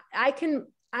 So I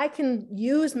can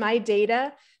use my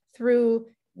data through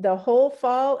the whole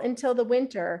fall until the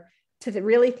winter to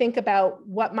really think about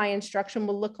what my instruction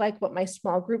will look like, what my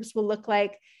small groups will look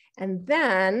like. And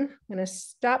then I'm going to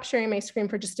stop sharing my screen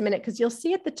for just a minute because you'll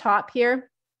see at the top here,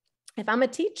 if I'm a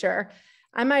teacher,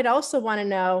 I might also want to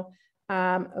know,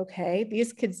 okay,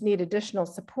 these kids need additional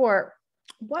support.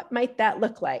 What might that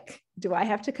look like? Do I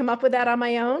have to come up with that on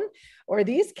my own? Or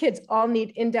these kids all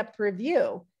need in-depth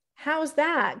review? How's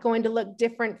that going to look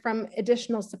different from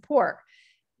additional support?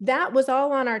 That was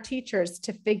all on our teachers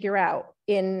to figure out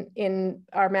in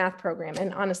our math program,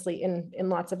 and honestly in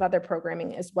lots of other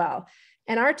programming as well.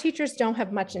 And our teachers don't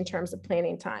have much in terms of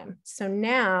planning time. So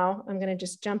now I'm going to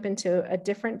just jump into a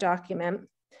different document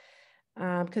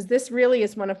because this really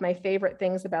is one of my favorite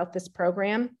things about this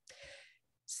program.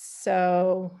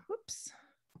 So, whoops,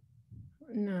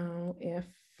 no, let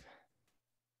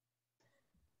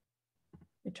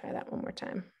me try that one more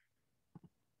time.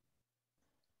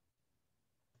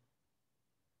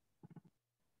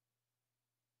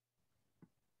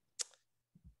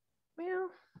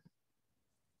 Well,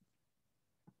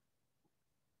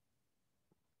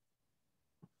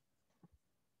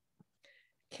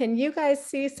 can you guys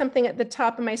see something at the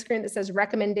top of my screen that says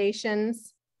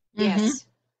recommendations? Yes.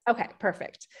 Okay,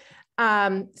 perfect.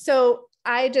 So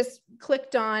I just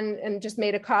clicked on and just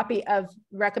made a copy of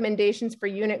recommendations for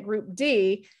unit group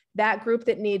D, that group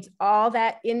that needs all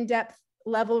that in-depth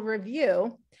level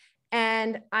review.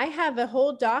 And I have a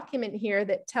whole document here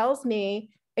that tells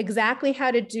me exactly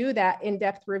how to do that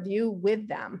in-depth review with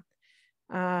them.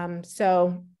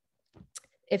 So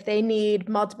if they need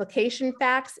multiplication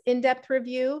facts in-depth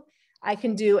review, I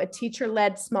can do a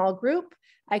teacher-led small group.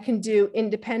 I can do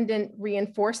independent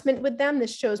reinforcement with them.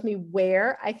 This shows me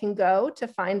where I can go to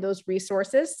find those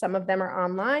resources. Some of them are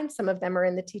online, some of them are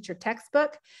in the teacher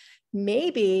textbook.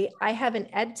 Maybe I have an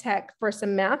ed tech for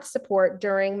some math support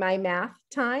during my math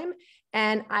time,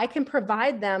 and I can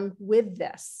provide them with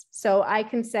this. So I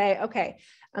can say, okay,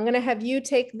 I'm going to have you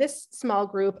take this small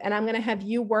group and I'm going to have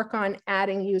you work on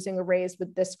adding using arrays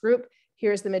with this group.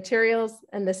 Here's the materials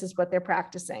and this is what they're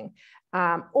practicing.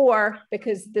 Or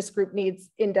because this group needs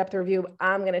in-depth review,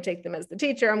 I'm going to take them as the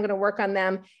teacher. I'm going to work on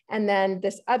them. And then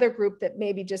this other group that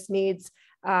maybe just needs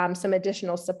some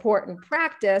additional support and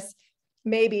practice,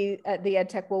 maybe the ed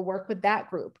tech will work with that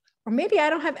group. Or maybe I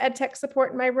don't have ed tech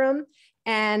support in my room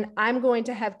and I'm going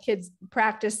to have kids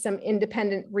practice some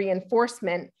independent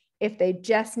reinforcement. If they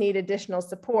just need additional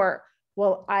support,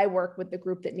 well, I work with the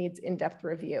group that needs in-depth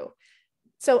review.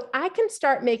 So I can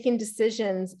start making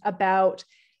decisions about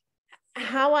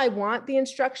how I want the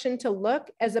instruction to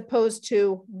look as opposed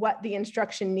to what the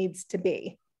instruction needs to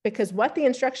be. Because what the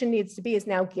instruction needs to be is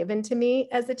now given to me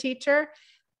as a teacher.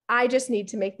 I just need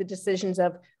to make the decisions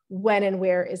of when and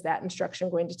where is that instruction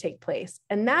going to take place.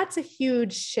 And that's a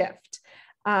huge shift.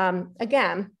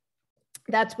 Again,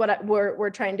 that's what we're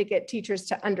trying to get teachers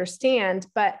to understand.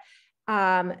 But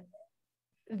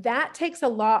that takes a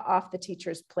lot off the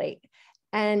teacher's plate.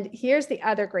 And here's the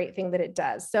other great thing that it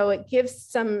does. So it gives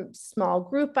some small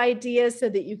group ideas so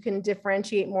that you can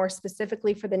differentiate more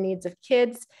specifically for the needs of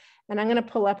kids. And I'm going to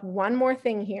pull up one more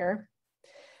thing here.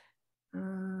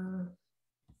 I'm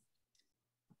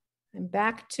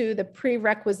back to the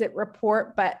prerequisite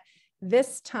report, but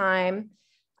this time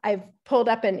I've pulled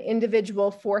up an individual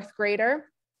fourth grader.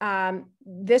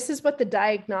 This is what the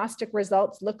diagnostic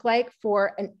results look like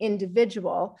for an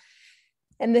individual.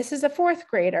 And this is a fourth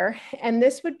grader, and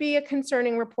this would be a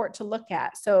concerning report to look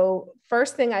at. So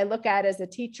first thing I look at as a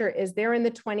teacher is they're in the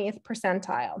 20th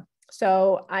percentile.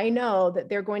 So I know that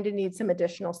they're going to need some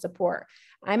additional support.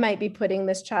 I might be putting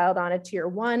this child on a tier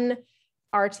 1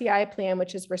 RTI plan,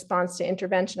 which is response to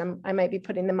intervention. I might be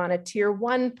putting them on a tier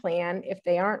 1 plan if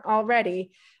they aren't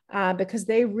already, because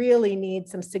they really need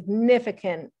some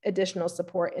significant additional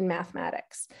support in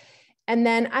mathematics. And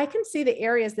then I can see the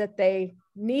areas that they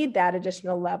need that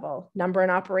additional level: number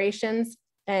and operations,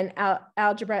 and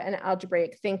algebra and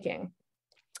algebraic thinking.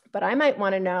 But I might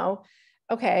want to know,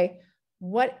 okay,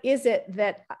 what is it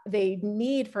that they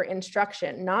need for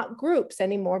instruction? Not groups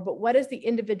anymore, but what does the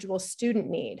individual student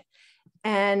need?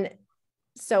 And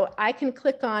so I can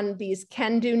click on these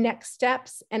can do next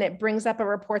steps, and it brings up a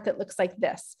report that looks like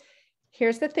this.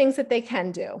 Here's the things that they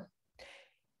can do.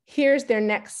 Here's their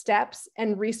next steps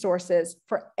and resources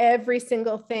for every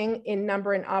single thing in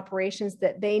number and operations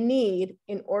that they need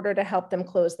in order to help them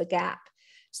close the gap.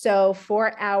 So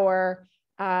for our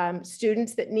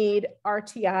students that need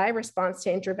RTI, response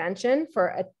to intervention,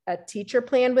 for a teacher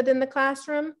plan within the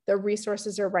classroom, the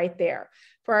resources are right there.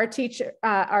 For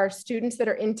our students that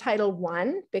are in Title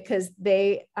I, because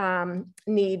they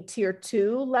need tier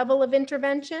 2 level of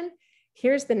intervention,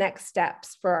 here's the next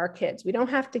steps for our kids. We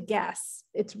don't have to guess.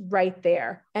 It's right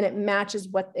there, and it matches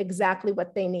exactly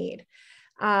what they need.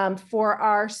 For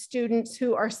our students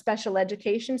who are special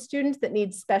education students that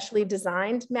need specially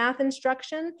designed math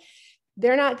instruction,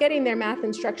 they're not getting their math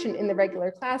instruction in the regular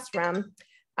classroom.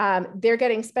 They're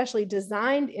getting specially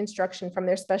designed instruction from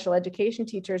their special education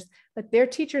teachers, but their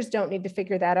teachers don't need to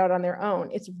figure that out on their own.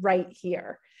 It's right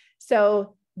here.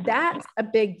 So that's a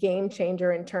big game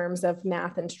changer in terms of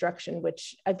math instruction,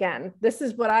 which again, this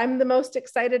is what I'm the most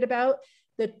excited about.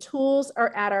 The tools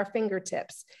are at our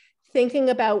fingertips. Thinking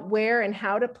about where and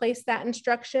how to place that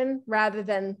instruction rather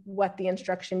than what the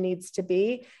instruction needs to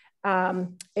be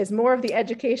is more of the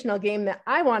educational game that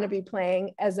I want to be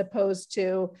playing, as opposed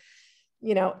to,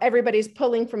 you know, everybody's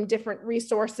pulling from different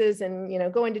resources and, you know,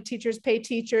 going to teachers pay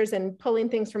teachers and pulling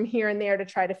things from here and there to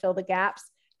try to fill the gaps.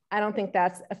 I don't think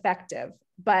that's effective.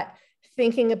 But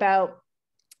thinking about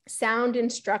sound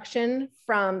instruction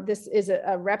from, this is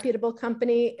a reputable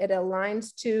company. It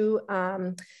aligns to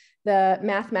the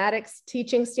mathematics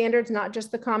teaching standards, not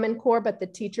just the Common Core, but the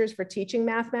teachers for teaching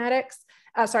mathematics.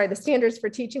 The standards for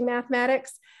teaching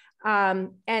mathematics.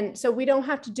 And so we don't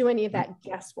have to do any of that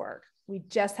guesswork. We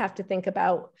just have to think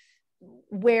about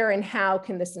where and how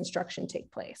can this instruction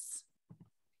take place.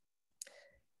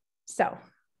 So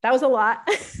that was a lot.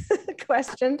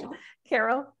 Question,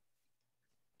 Carol?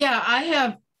 Yeah, I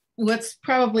have what's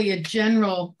probably a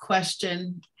general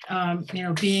question. You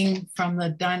know, being from the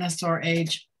dinosaur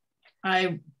age,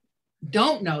 I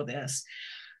don't know this.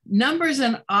 Numbers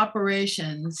and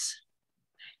operations,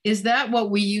 is that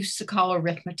what we used to call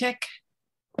arithmetic?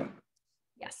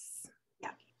 Yes.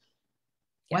 Yeah.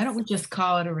 Why don't we just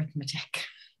call it arithmetic?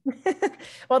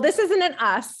 Well, this isn't an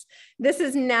us. This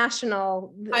is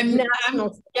national. I'm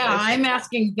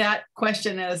asking that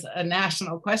question as a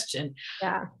national question.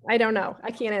 Yeah, I don't know. I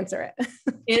can't answer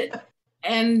it.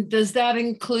 And does that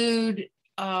include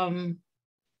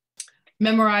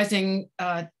memorizing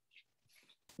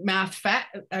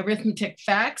arithmetic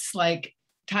facts like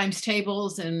times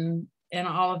tables and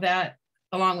all of that,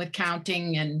 along with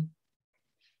counting? And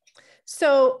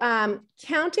so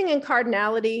counting and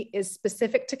cardinality is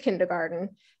specific to kindergarten.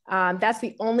 That's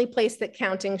the only place that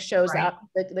counting shows up,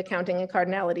 the counting and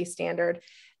cardinality standard.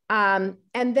 And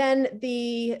then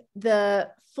the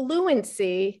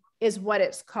fluency is what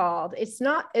it's called.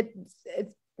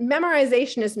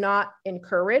 Memorization is not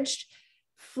encouraged.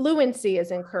 Fluency is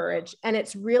encouraged, and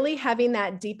it's really having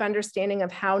that deep understanding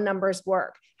of how numbers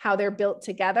work, how they're built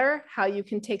together, how you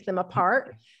can take them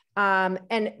apart.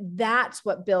 And that's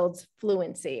what builds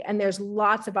fluency. And there's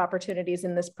lots of opportunities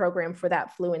in this program for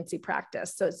that fluency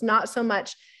practice. So it's not so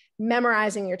much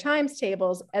memorizing your times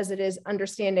tables as it is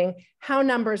understanding how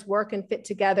numbers work and fit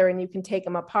together, and you can take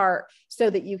them apart so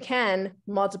that you can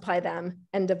multiply them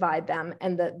and divide them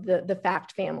and the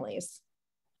fact families.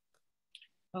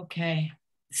 Okay.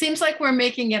 Seems like we're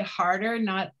making it harder,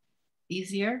 not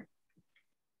easier?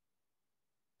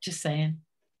 Just saying.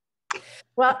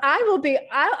 Well,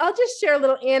 I'll just share a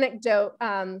little anecdote.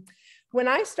 When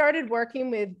I started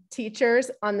working with teachers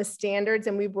on the standards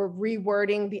and we were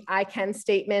rewording the I can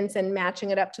statements and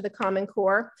matching it up to the Common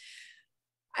Core,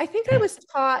 I think I was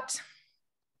taught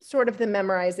sort of the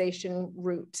memorization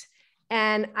route.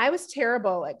 And I was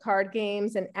terrible at card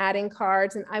games and adding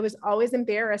cards. And I was always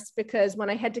embarrassed because when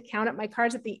I had to count up my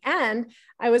cards at the end,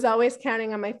 I was always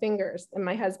counting on my fingers. And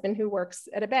my husband, who works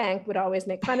at a bank, would always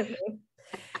make fun of me.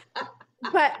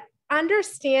 But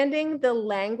understanding the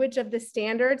language of the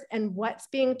standards and what's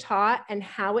being taught and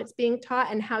how it's being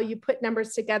taught and how you put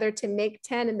numbers together to make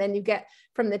 10 and then you get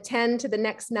from the 10 to the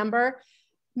next number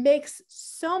makes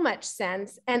so much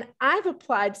sense. And I've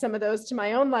applied some of those to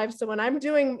my own life. So when I'm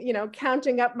doing,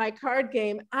 counting up my card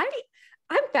game,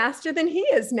 I'm faster than he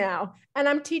is now. And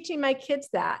I'm teaching my kids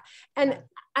that. And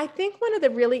I think one of the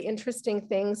really interesting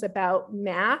things about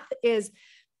math is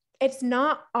it's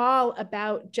not all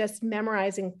about just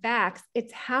memorizing facts.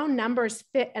 It's how numbers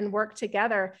fit and work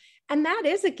together. And that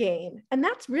is a game. And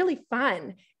that's really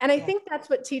fun. And I think that's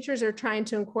what teachers are trying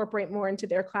to incorporate more into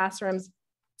their classrooms.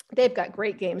 They've got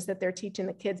great games that they're teaching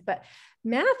the kids, but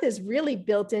math is really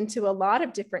built into a lot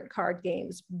of different card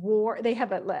games. War, they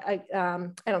have I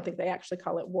don't think they actually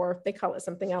call it War. They call it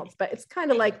something else, but it's kind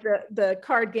of like the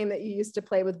card game that you used to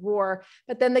play with War,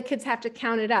 but then the kids have to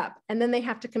count it up and then they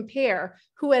have to compare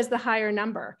who has the higher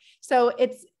number. So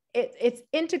it's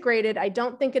integrated. I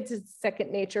don't think it's as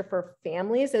second nature for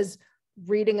families as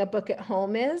reading a book at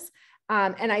home is.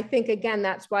 And I think, again,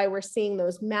 that's why we're seeing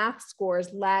those math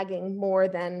scores lagging more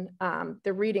than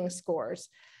the reading scores.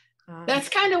 That's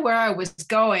kind of where I was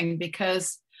going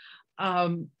because,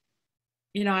 I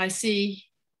see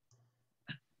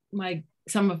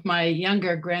some of my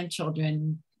younger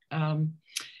grandchildren,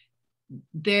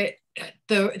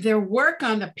 their work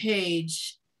on the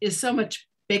page is so much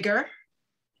bigger.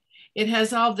 It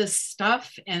has all this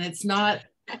stuff and it's not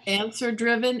answer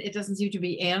driven. It doesn't seem to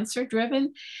be answer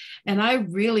driven. And I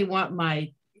really want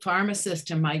my pharmacist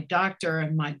and my doctor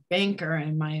and my banker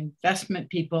and my investment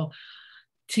people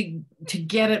to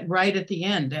get it right at the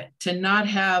end, to not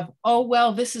have, oh,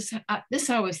 well, this is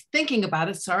I was thinking about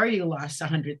it. Sorry, you lost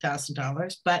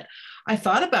 $100,000, but I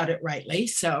thought about it rightly.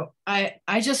 So I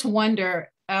just wonder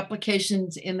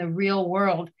applications in the real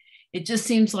world. It just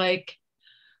seems like,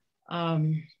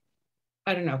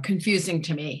 I don't know, confusing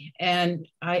to me. And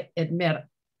I admit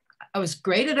I was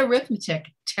great at arithmetic,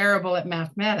 terrible at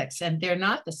mathematics, and they're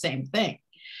not the same thing.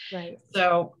 Right.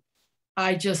 So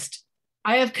I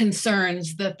have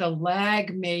concerns that the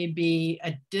lag may be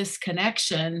a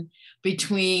disconnection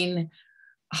between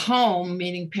home,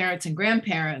 meaning parents and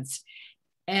grandparents,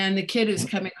 and the kid who's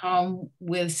coming home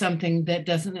with something that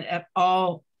doesn't at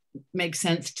all make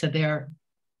sense to their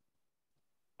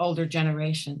older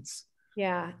generations.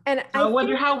 Yeah. And I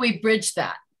wonder how we bridge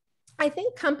that. I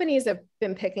think companies have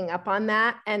been picking up on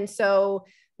that. And so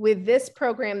with this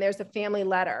program, there's a family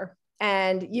letter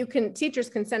and teachers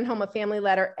can send home a family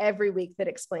letter every week that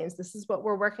explains, this is what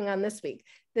we're working on this week.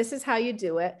 This is how you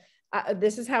do it.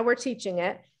 This is how we're teaching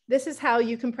it. This is how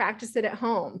you can practice it at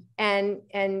home. And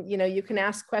you can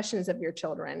ask questions of your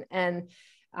children. And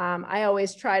I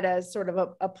always try to sort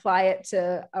of apply it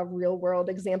to a real world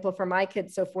example for my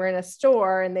kids. So if we're in a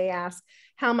store and they ask,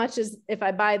 how much is, if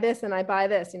I buy this and I buy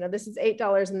this, this is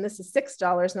 $8 and this is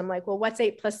 $6. And I'm like, well, what's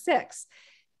 8 plus 6?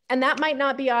 And that might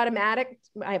not be automatic.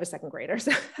 I have a second grader,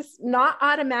 so it's not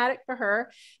automatic for her.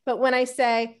 But when I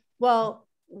say, well,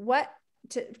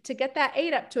 to get that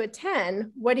 8 up to a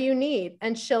 10, what do you need?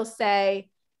 And she'll say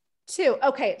 2.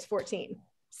 Okay, it's 14.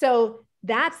 So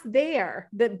that's there,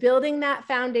 building that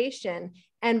foundation.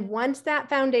 And once that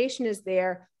foundation is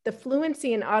there, the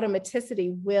fluency and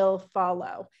automaticity will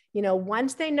follow.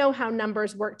 Once they know how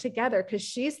numbers work together, because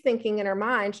she's thinking in her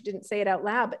mind, she didn't say it out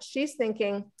loud, but she's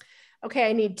thinking, okay,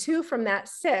 I need 2 from that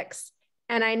 6.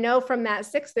 And I know from that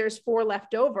 6, there's 4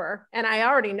 left over. And I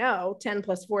already know 10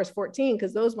 plus 4 is 14,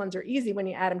 because those ones are easy when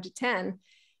you add them to 10.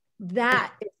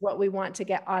 That is what we want to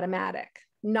get automatic.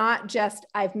 Not just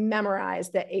I've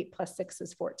memorized that 8 plus 6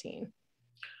 is 14.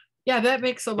 Yeah, that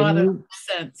makes a lot of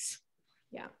sense.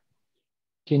 Yeah.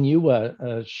 Can you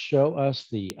show us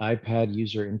the iPad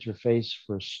user interface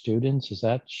for students? Is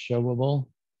that showable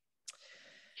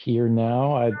here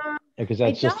now? Because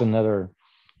that's just another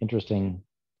interesting.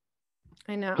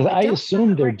 I know. Because I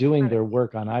assume they're doing their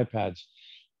work on iPads,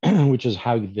 which is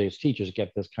how these teachers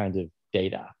get this kind of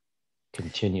data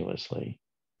continuously.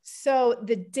 So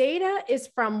the data is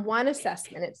from one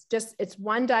assessment. It's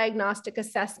one diagnostic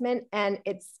assessment, and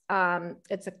it's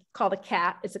called a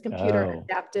CAT. It's a computer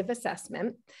adaptive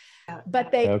assessment.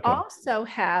 But they Okay. also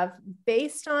have,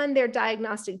 based on their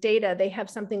diagnostic data, they have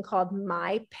something called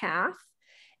My Path,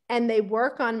 and they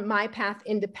work on My Path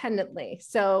independently.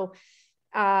 So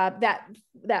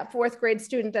that fourth grade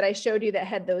student that I showed you that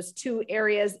had those 2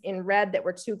 areas in red that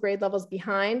were 2 grade levels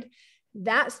behind,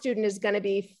 that student is going to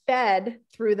be fed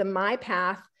through the My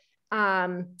Path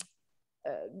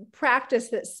practice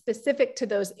that's specific to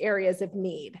those areas of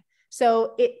need.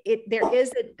 So there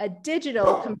is a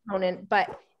digital component,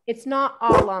 but it's not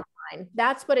all online.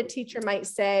 That's what a teacher might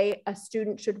say a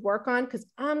student should work on, because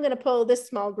I'm going to pull this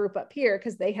small group up here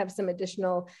because they have some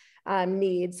additional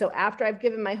needs. So after I've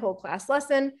given my whole class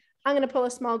lesson, I'm going to pull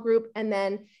a small group, and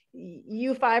then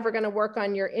you 5 are going to work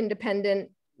on your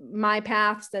independent My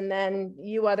Paths, and then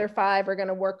you other 5 are going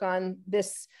to work on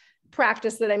this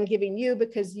practice that I'm giving you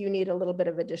because you need a little bit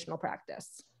of additional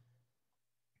practice.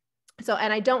 So,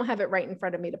 and I don't have it right in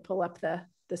front of me to pull up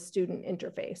the student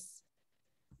interface.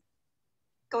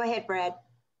 Go ahead, Brad.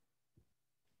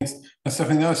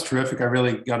 Stephanie, that was terrific. I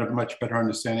really got a much better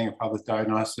understanding of how the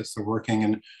diagnostics are working.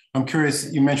 And I'm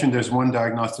curious, you mentioned there's one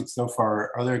diagnostic so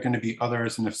far. Are there going to be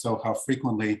others? And if so, how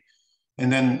frequently?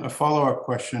 And then a follow-up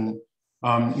question.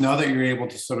 Now that you're able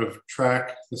to sort of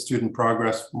track the student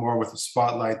progress more with a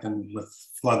spotlight than with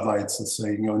floodlights, let's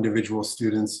say, individual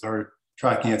students are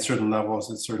tracking at certain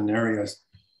levels in certain areas,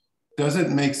 does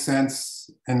it make sense?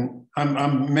 And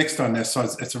I'm mixed on this, so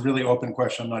it's a really open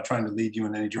question. I'm not trying to lead you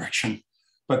in any direction,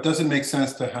 but does it make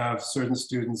sense to have certain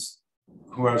students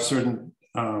who have certain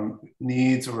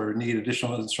needs or need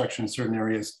additional instruction in certain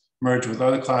areas merge with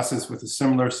other classes with a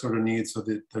similar sort of need, so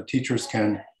that the teachers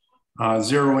can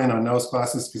zero in on those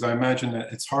classes? Because I imagine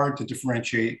that it's hard to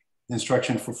differentiate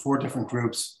instruction for 4 different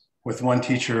groups with one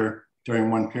teacher during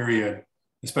one period,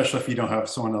 especially if you don't have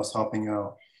someone else helping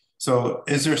out. So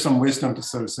is there some wisdom to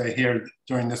sort of say, here,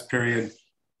 during this period,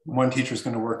 one teacher is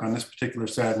going to work on this particular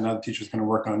set, another teacher is going to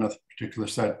work on another particular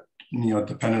set,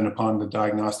 dependent upon the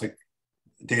diagnostic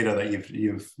data that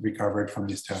you've recovered from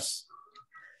these tests?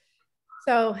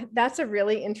 So that's a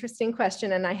really interesting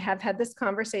question. And I have had this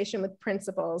conversation with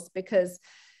principals, because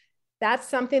that's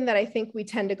something that I think we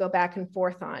tend to go back and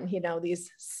forth on,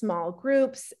 these small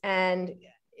groups, and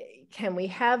can we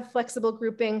have flexible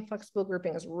grouping? Flexible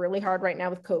grouping is really hard right now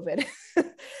with COVID.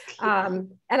 And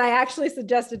I actually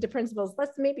suggested to principals,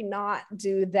 let's maybe not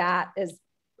do that as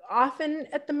often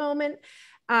at the moment.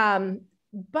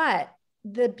 But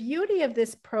the beauty of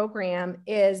this program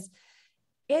is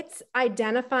it's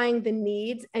identifying the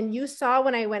needs. And you saw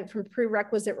when I went from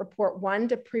prerequisite report 1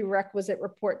 to prerequisite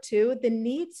report 2, the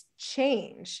needs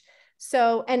change.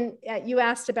 So, and you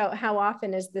asked about how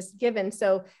often is this given.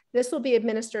 So this will be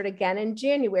administered again in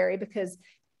January, because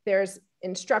there's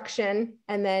instruction,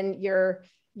 and then you're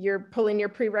pulling your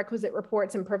prerequisite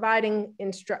reports and providing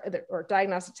or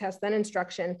diagnostic tests, then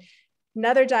instruction.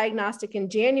 Another diagnostic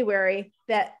in January,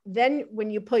 that then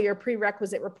when you pull your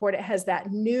prerequisite report, it has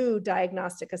that new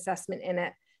diagnostic assessment in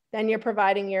it. Then you're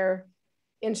providing your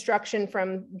instruction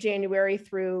from January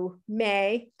through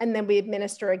May, and then we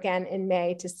administer again in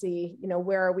May to see,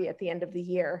 where are we at the end of the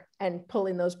year, and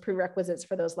pulling those prerequisites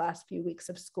for those last few weeks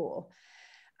of school.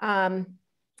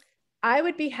 I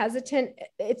would be hesitant.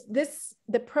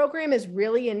 The program is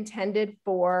really intended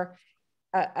for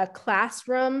a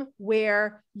classroom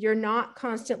where you're not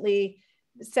constantly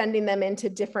sending them into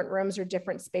different rooms or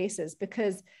different spaces,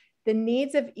 because the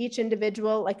needs of each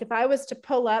individual, like if I was to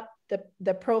pull up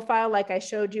the profile, like I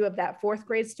showed you of that 4th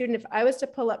grade student, if I was to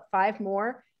pull up 5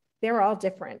 more, they're all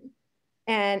different.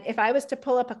 And if I was to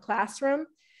pull up a classroom,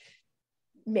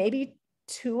 maybe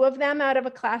 2 of them out of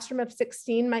a classroom of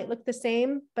 16 might look the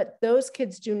same, but those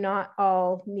kids do not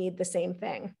all need the same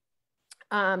thing.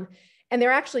 And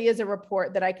there actually is a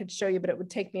report that I could show you, but it would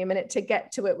take me a minute to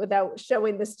get to it without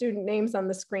showing the student names on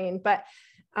the screen. But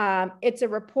it's a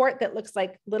report that looks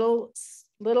like little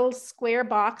square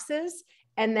boxes.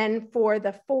 And then for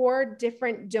the 4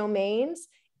 different domains,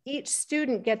 each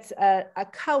student gets a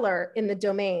color in the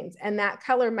domains. And that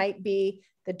color might be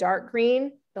the dark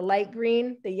green, the light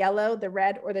green, the yellow, the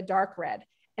red, or the dark red.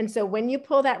 And so when you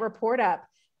pull that report up,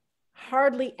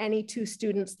 hardly any 2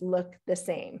 students look the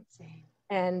same.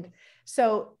 And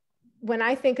so when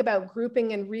I think about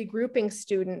grouping and regrouping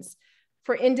students,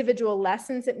 for individual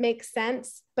lessons, it makes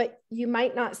sense, but you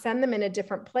might not send them in a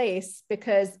different place,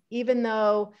 because even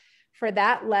though for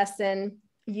that lesson,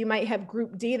 you might have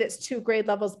group D that's 2 grade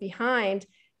levels behind,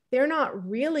 they're not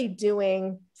really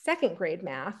doing 2nd grade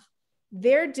math.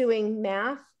 They're doing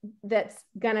math that's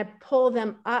gonna pull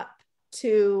them up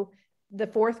to the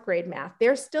 4th grade math.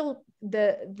 They're still,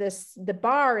 the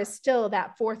bar is still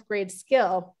that 4th grade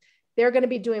skill. they're going to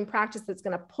be doing practice that's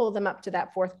going to pull them up to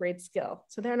that 4th grade skill.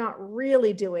 So they're not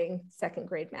really doing 2nd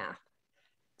grade math.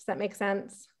 Does that make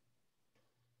sense?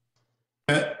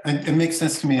 It makes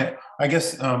sense to me. I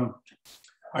guess I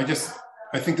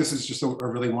think this is just a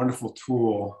really wonderful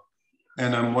tool,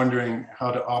 and I'm wondering how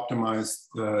to optimize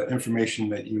the information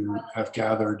that you have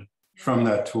gathered from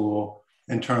that tool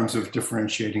in terms of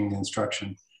differentiating the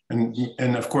instruction.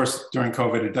 And of course, during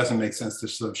COVID, it doesn't make sense to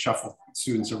sort of shuffle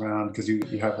students around because you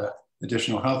have that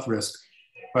additional health risk.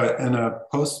 But in a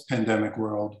post-pandemic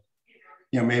world,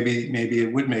 maybe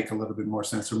it would make a little bit more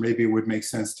sense, or maybe it would make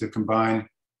sense to combine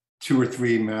 2 or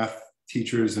 3 math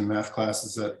teachers and math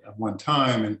classes at one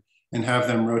time and have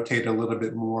them rotate a little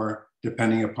bit more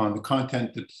depending upon the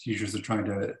content that the teachers are trying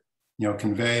to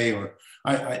convey. Or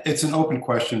it's an open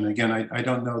question. Again, I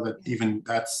don't know that even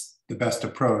that's the best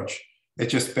approach. It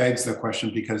just begs the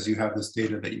question because you have this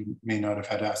data that you may not have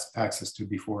had access to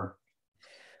before.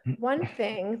 One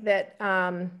thing that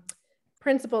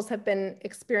principals have been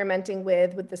experimenting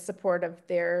with the support of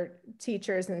their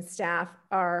teachers and staff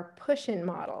are push-in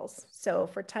models. So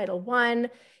for Title I,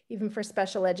 even for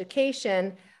special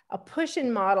education, a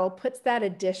push-in model puts that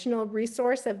additional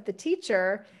resource of the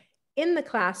teacher in the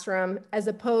classroom as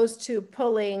opposed to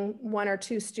pulling 1 or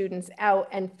 2 students out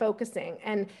and focusing.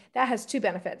 And that has 2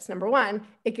 benefits. Number 1,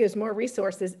 it gives more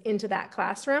resources into that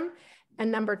classroom.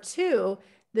 And number 2,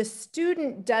 the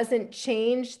student doesn't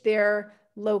change their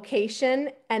location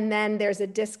and then there's a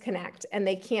disconnect and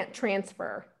they can't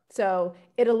transfer. So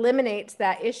it eliminates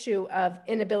that issue of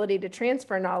inability to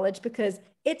transfer knowledge because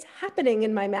it's happening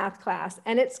in my math class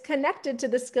and it's connected to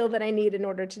the skill that I need in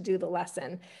order to do the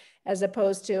lesson, as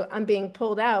opposed to I'm being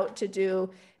pulled out to do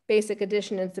basic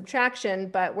addition and subtraction,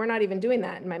 but we're not even doing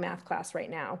that in my math class right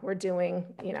now. We're doing,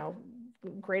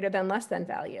 greater than less than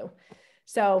value.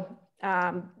 So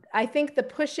I think the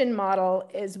push-in model,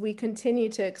 as we continue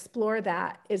to explore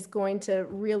that, is going to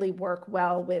really work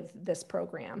well with this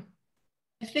program.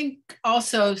 I think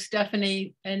also,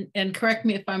 Stephanie, and correct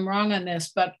me if I'm wrong on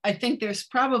this, but I think there's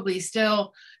probably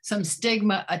still some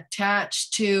stigma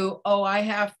attached to,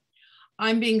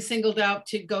 I'm being singled out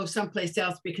to go someplace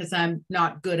else because I'm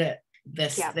not good at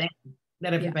this thing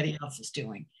that everybody else is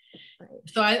doing. Right.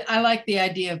 So I like the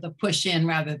idea of the push in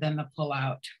rather than the pull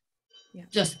out. Yeah.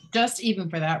 Just even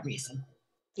for that reason.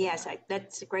 Yes,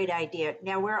 that's a great idea.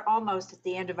 Now we're almost at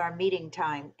the end of our meeting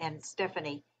time, and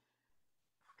Stephanie,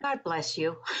 God bless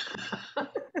you.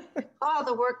 All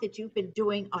the work that you've been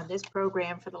doing on this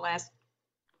program for the last,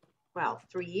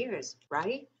 3 years,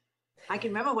 right? I can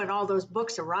remember when all those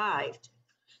books arrived.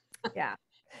 Yeah.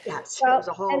 Yes, it was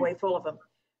a hallway full of them.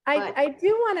 I do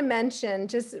want to mention,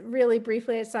 just really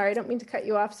briefly, sorry, I don't mean to cut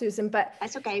you off, Susan, but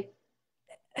that's okay.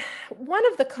 One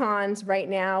of the cons right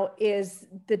now is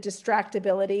the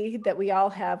distractibility that we all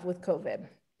have with COVID.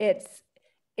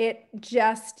 It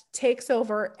just takes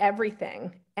over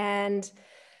everything. And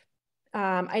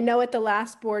I know at the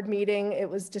last board meeting, it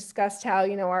was discussed how,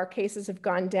 our cases have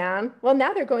gone down. Well,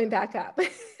 now they're going back up.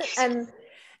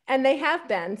 And they have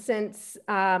been since,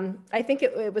 I think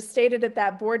it was stated at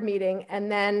that board meeting. And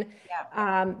then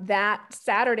that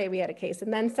Saturday we had a case,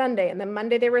 and then Sunday, and then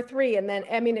Monday there were 3. And then,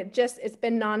 it's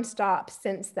been nonstop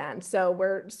since then. So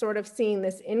we're sort of seeing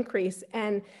this increase,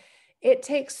 and it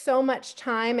takes so much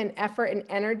time and effort and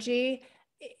energy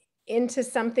into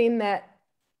something that,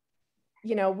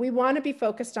 we want to be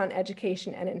focused on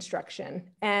education and instruction,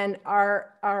 and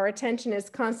our attention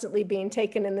is constantly being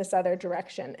taken in this other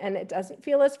direction, and it doesn't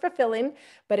feel as fulfilling,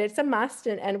 but it's a must,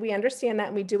 and we understand that,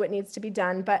 and we do what needs to be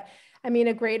done. But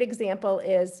a great example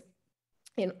is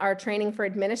in our training for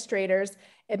administrators.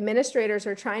 Administrators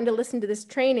are trying to listen to this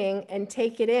training and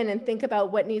take it in and think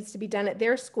about what needs to be done at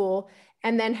their school,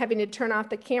 and then having to turn off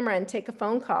the camera and take a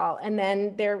phone call. And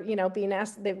then they're, being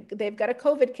asked, they've got a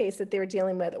COVID case that they're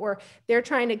dealing with, or they're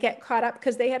trying to get caught up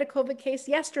because they had a COVID case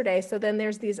yesterday. So then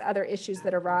there's these other issues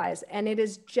that arise, and it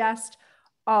is just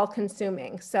all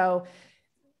consuming. So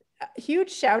a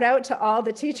huge shout out to all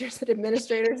the teachers and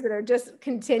administrators that are just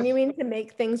continuing to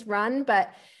make things run.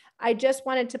 But I just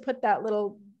wanted to put that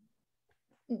little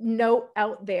note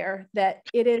out there that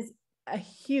it is a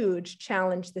huge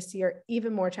challenge this year,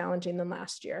 even more challenging than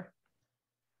last year.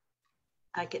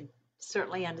 I can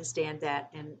certainly understand that.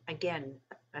 And again,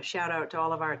 a shout out to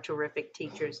all of our terrific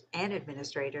teachers and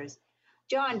administrators.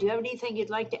 John, do you have anything you'd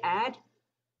like to add?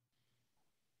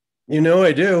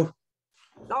 I do.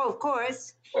 Oh, of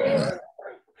course.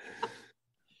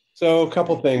 So a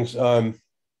couple things.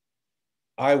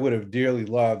 I would have dearly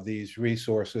loved these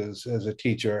resources as a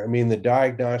teacher. The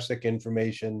diagnostic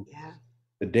information,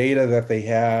 the data that they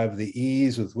have, the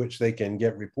ease with which they can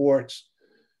get reports,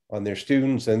 on their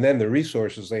students, and then the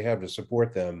resources they have to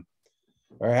support them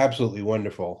are absolutely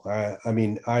wonderful. I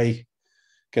mean, I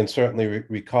can certainly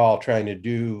recall trying to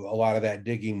do a lot of that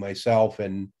digging myself,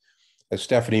 and as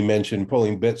Stephanie mentioned,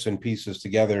 pulling bits and pieces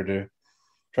together to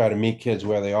try to meet kids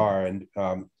where they are. And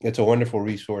it's a wonderful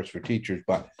resource for teachers,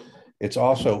 but it's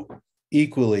also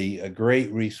equally a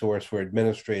great resource for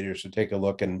administrators to take a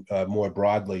look and more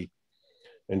broadly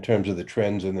in terms of the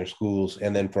trends in their schools,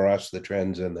 and then for us, the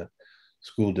trends in the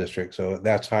school district. So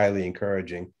that's highly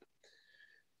encouraging.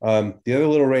 The other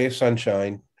little ray of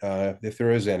sunshine, if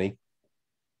there is any,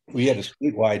 we had a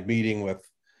statewide meeting with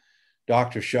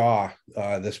Dr. Shaw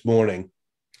this morning,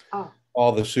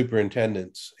 all the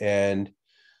superintendents. And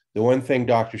the one thing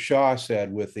Dr. Shaw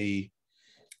said with the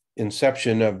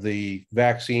inception of the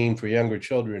vaccine for younger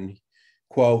children,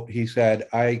 quote, he said,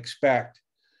 "I expect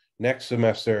next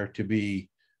semester to be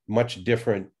much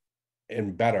different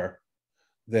and better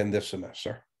than this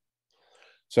semester."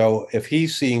 So if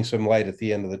he's seeing some light at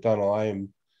the end of the tunnel, I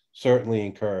am certainly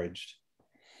encouraged.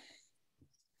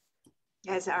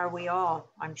 As are we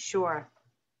all, I'm sure.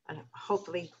 And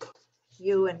hopefully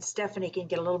you and Stephanie can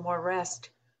get a little more rest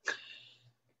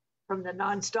from the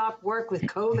nonstop work with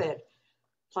COVID,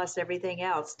 plus everything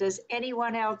else. Does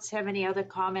anyone else have any other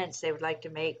comments they would like to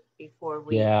make before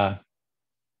we? Yeah.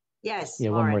 Yes.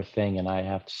 Yeah, Lauren. one more thing, and I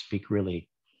have to speak really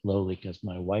lowly because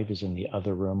my wife is in the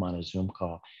other room on a Zoom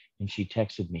call, and she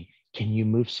texted me, "Can you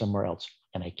move somewhere else?"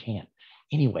 And I can't.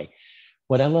 Anyway,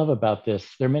 what I love about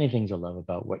this, there are many things I love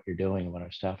about what you're doing and what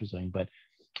our staff is doing, but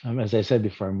as I said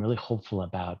before, I'm really hopeful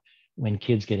about when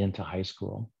kids get into high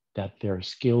school, that their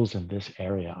skills in this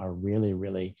area are really,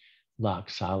 really lock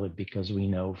solid, because we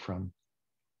know from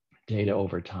data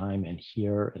over time and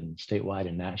here and statewide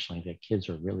and nationally that kids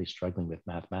are really struggling with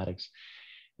mathematics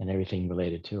and everything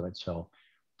related to it. So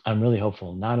I'm really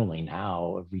hopeful, not only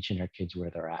now of reaching our kids where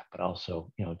they're at, but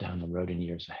also, you know, down the road in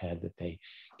years ahead, that they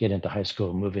get into high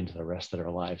school and move into the rest of their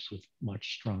lives with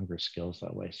much stronger skills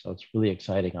that way. So it's really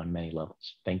exciting on many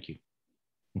levels. Thank you.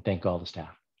 And thank all the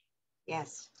staff.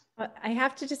 Yes. I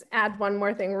have to just add one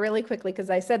more thing really quickly, because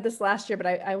I said this last year, but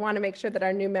I want to make sure that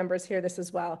our new members hear this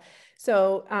as well.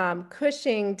 So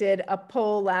Cushing did a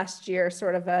poll last year,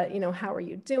 sort of a, you know, how are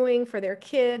you doing for their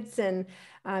kids, and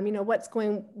you know, what's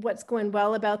going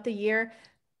well about the year.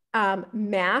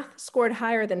 Math scored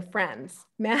higher than Friends.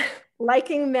 Math,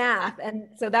 liking math, and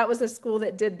so that was a school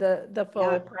that did the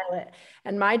full pilot.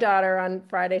 And my daughter on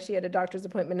Friday, she had a doctor's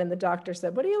appointment, and the doctor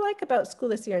said, "What do you like about school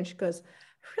this year?" And she goes,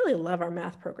 "I really love our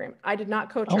math program." I did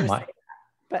not coach her to say that,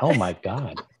 but oh my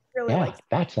God. really Yeah, likes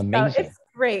that's it. amazing. So it's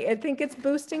great. I think it's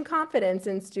boosting confidence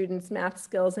in students' math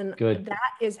skills, and Good.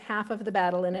 that is half of the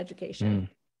battle in education.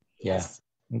 Yes.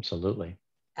 Yeah, absolutely.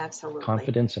 Absolutely.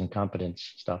 Confidence and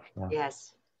competence stuff. Yeah.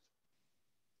 Yes.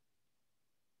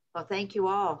 Well, thank you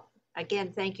all.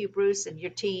 Again, thank you, Bruce, and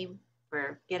your team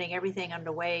for getting everything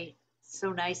underway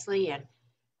so nicely. And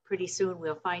pretty soon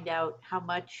we'll find out how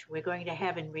much we're going to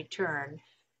have in return.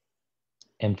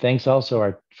 And thanks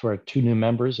also for our 2 new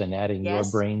members and adding your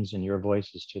Yes. brains and your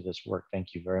voices to this work.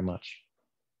 Thank you very much.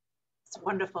 It's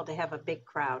wonderful to have a big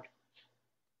crowd.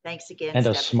 Thanks again, And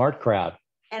Stephanie. a smart crowd.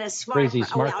 And a smart Crazy crowd.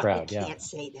 smart Well, crowd, I yeah. can't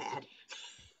say that.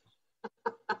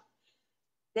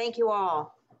 Thank you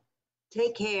all.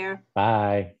 Take care.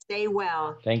 Bye. Stay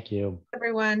well. Thank you.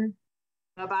 Everyone.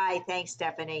 Bye-bye. Thanks,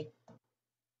 Stephanie.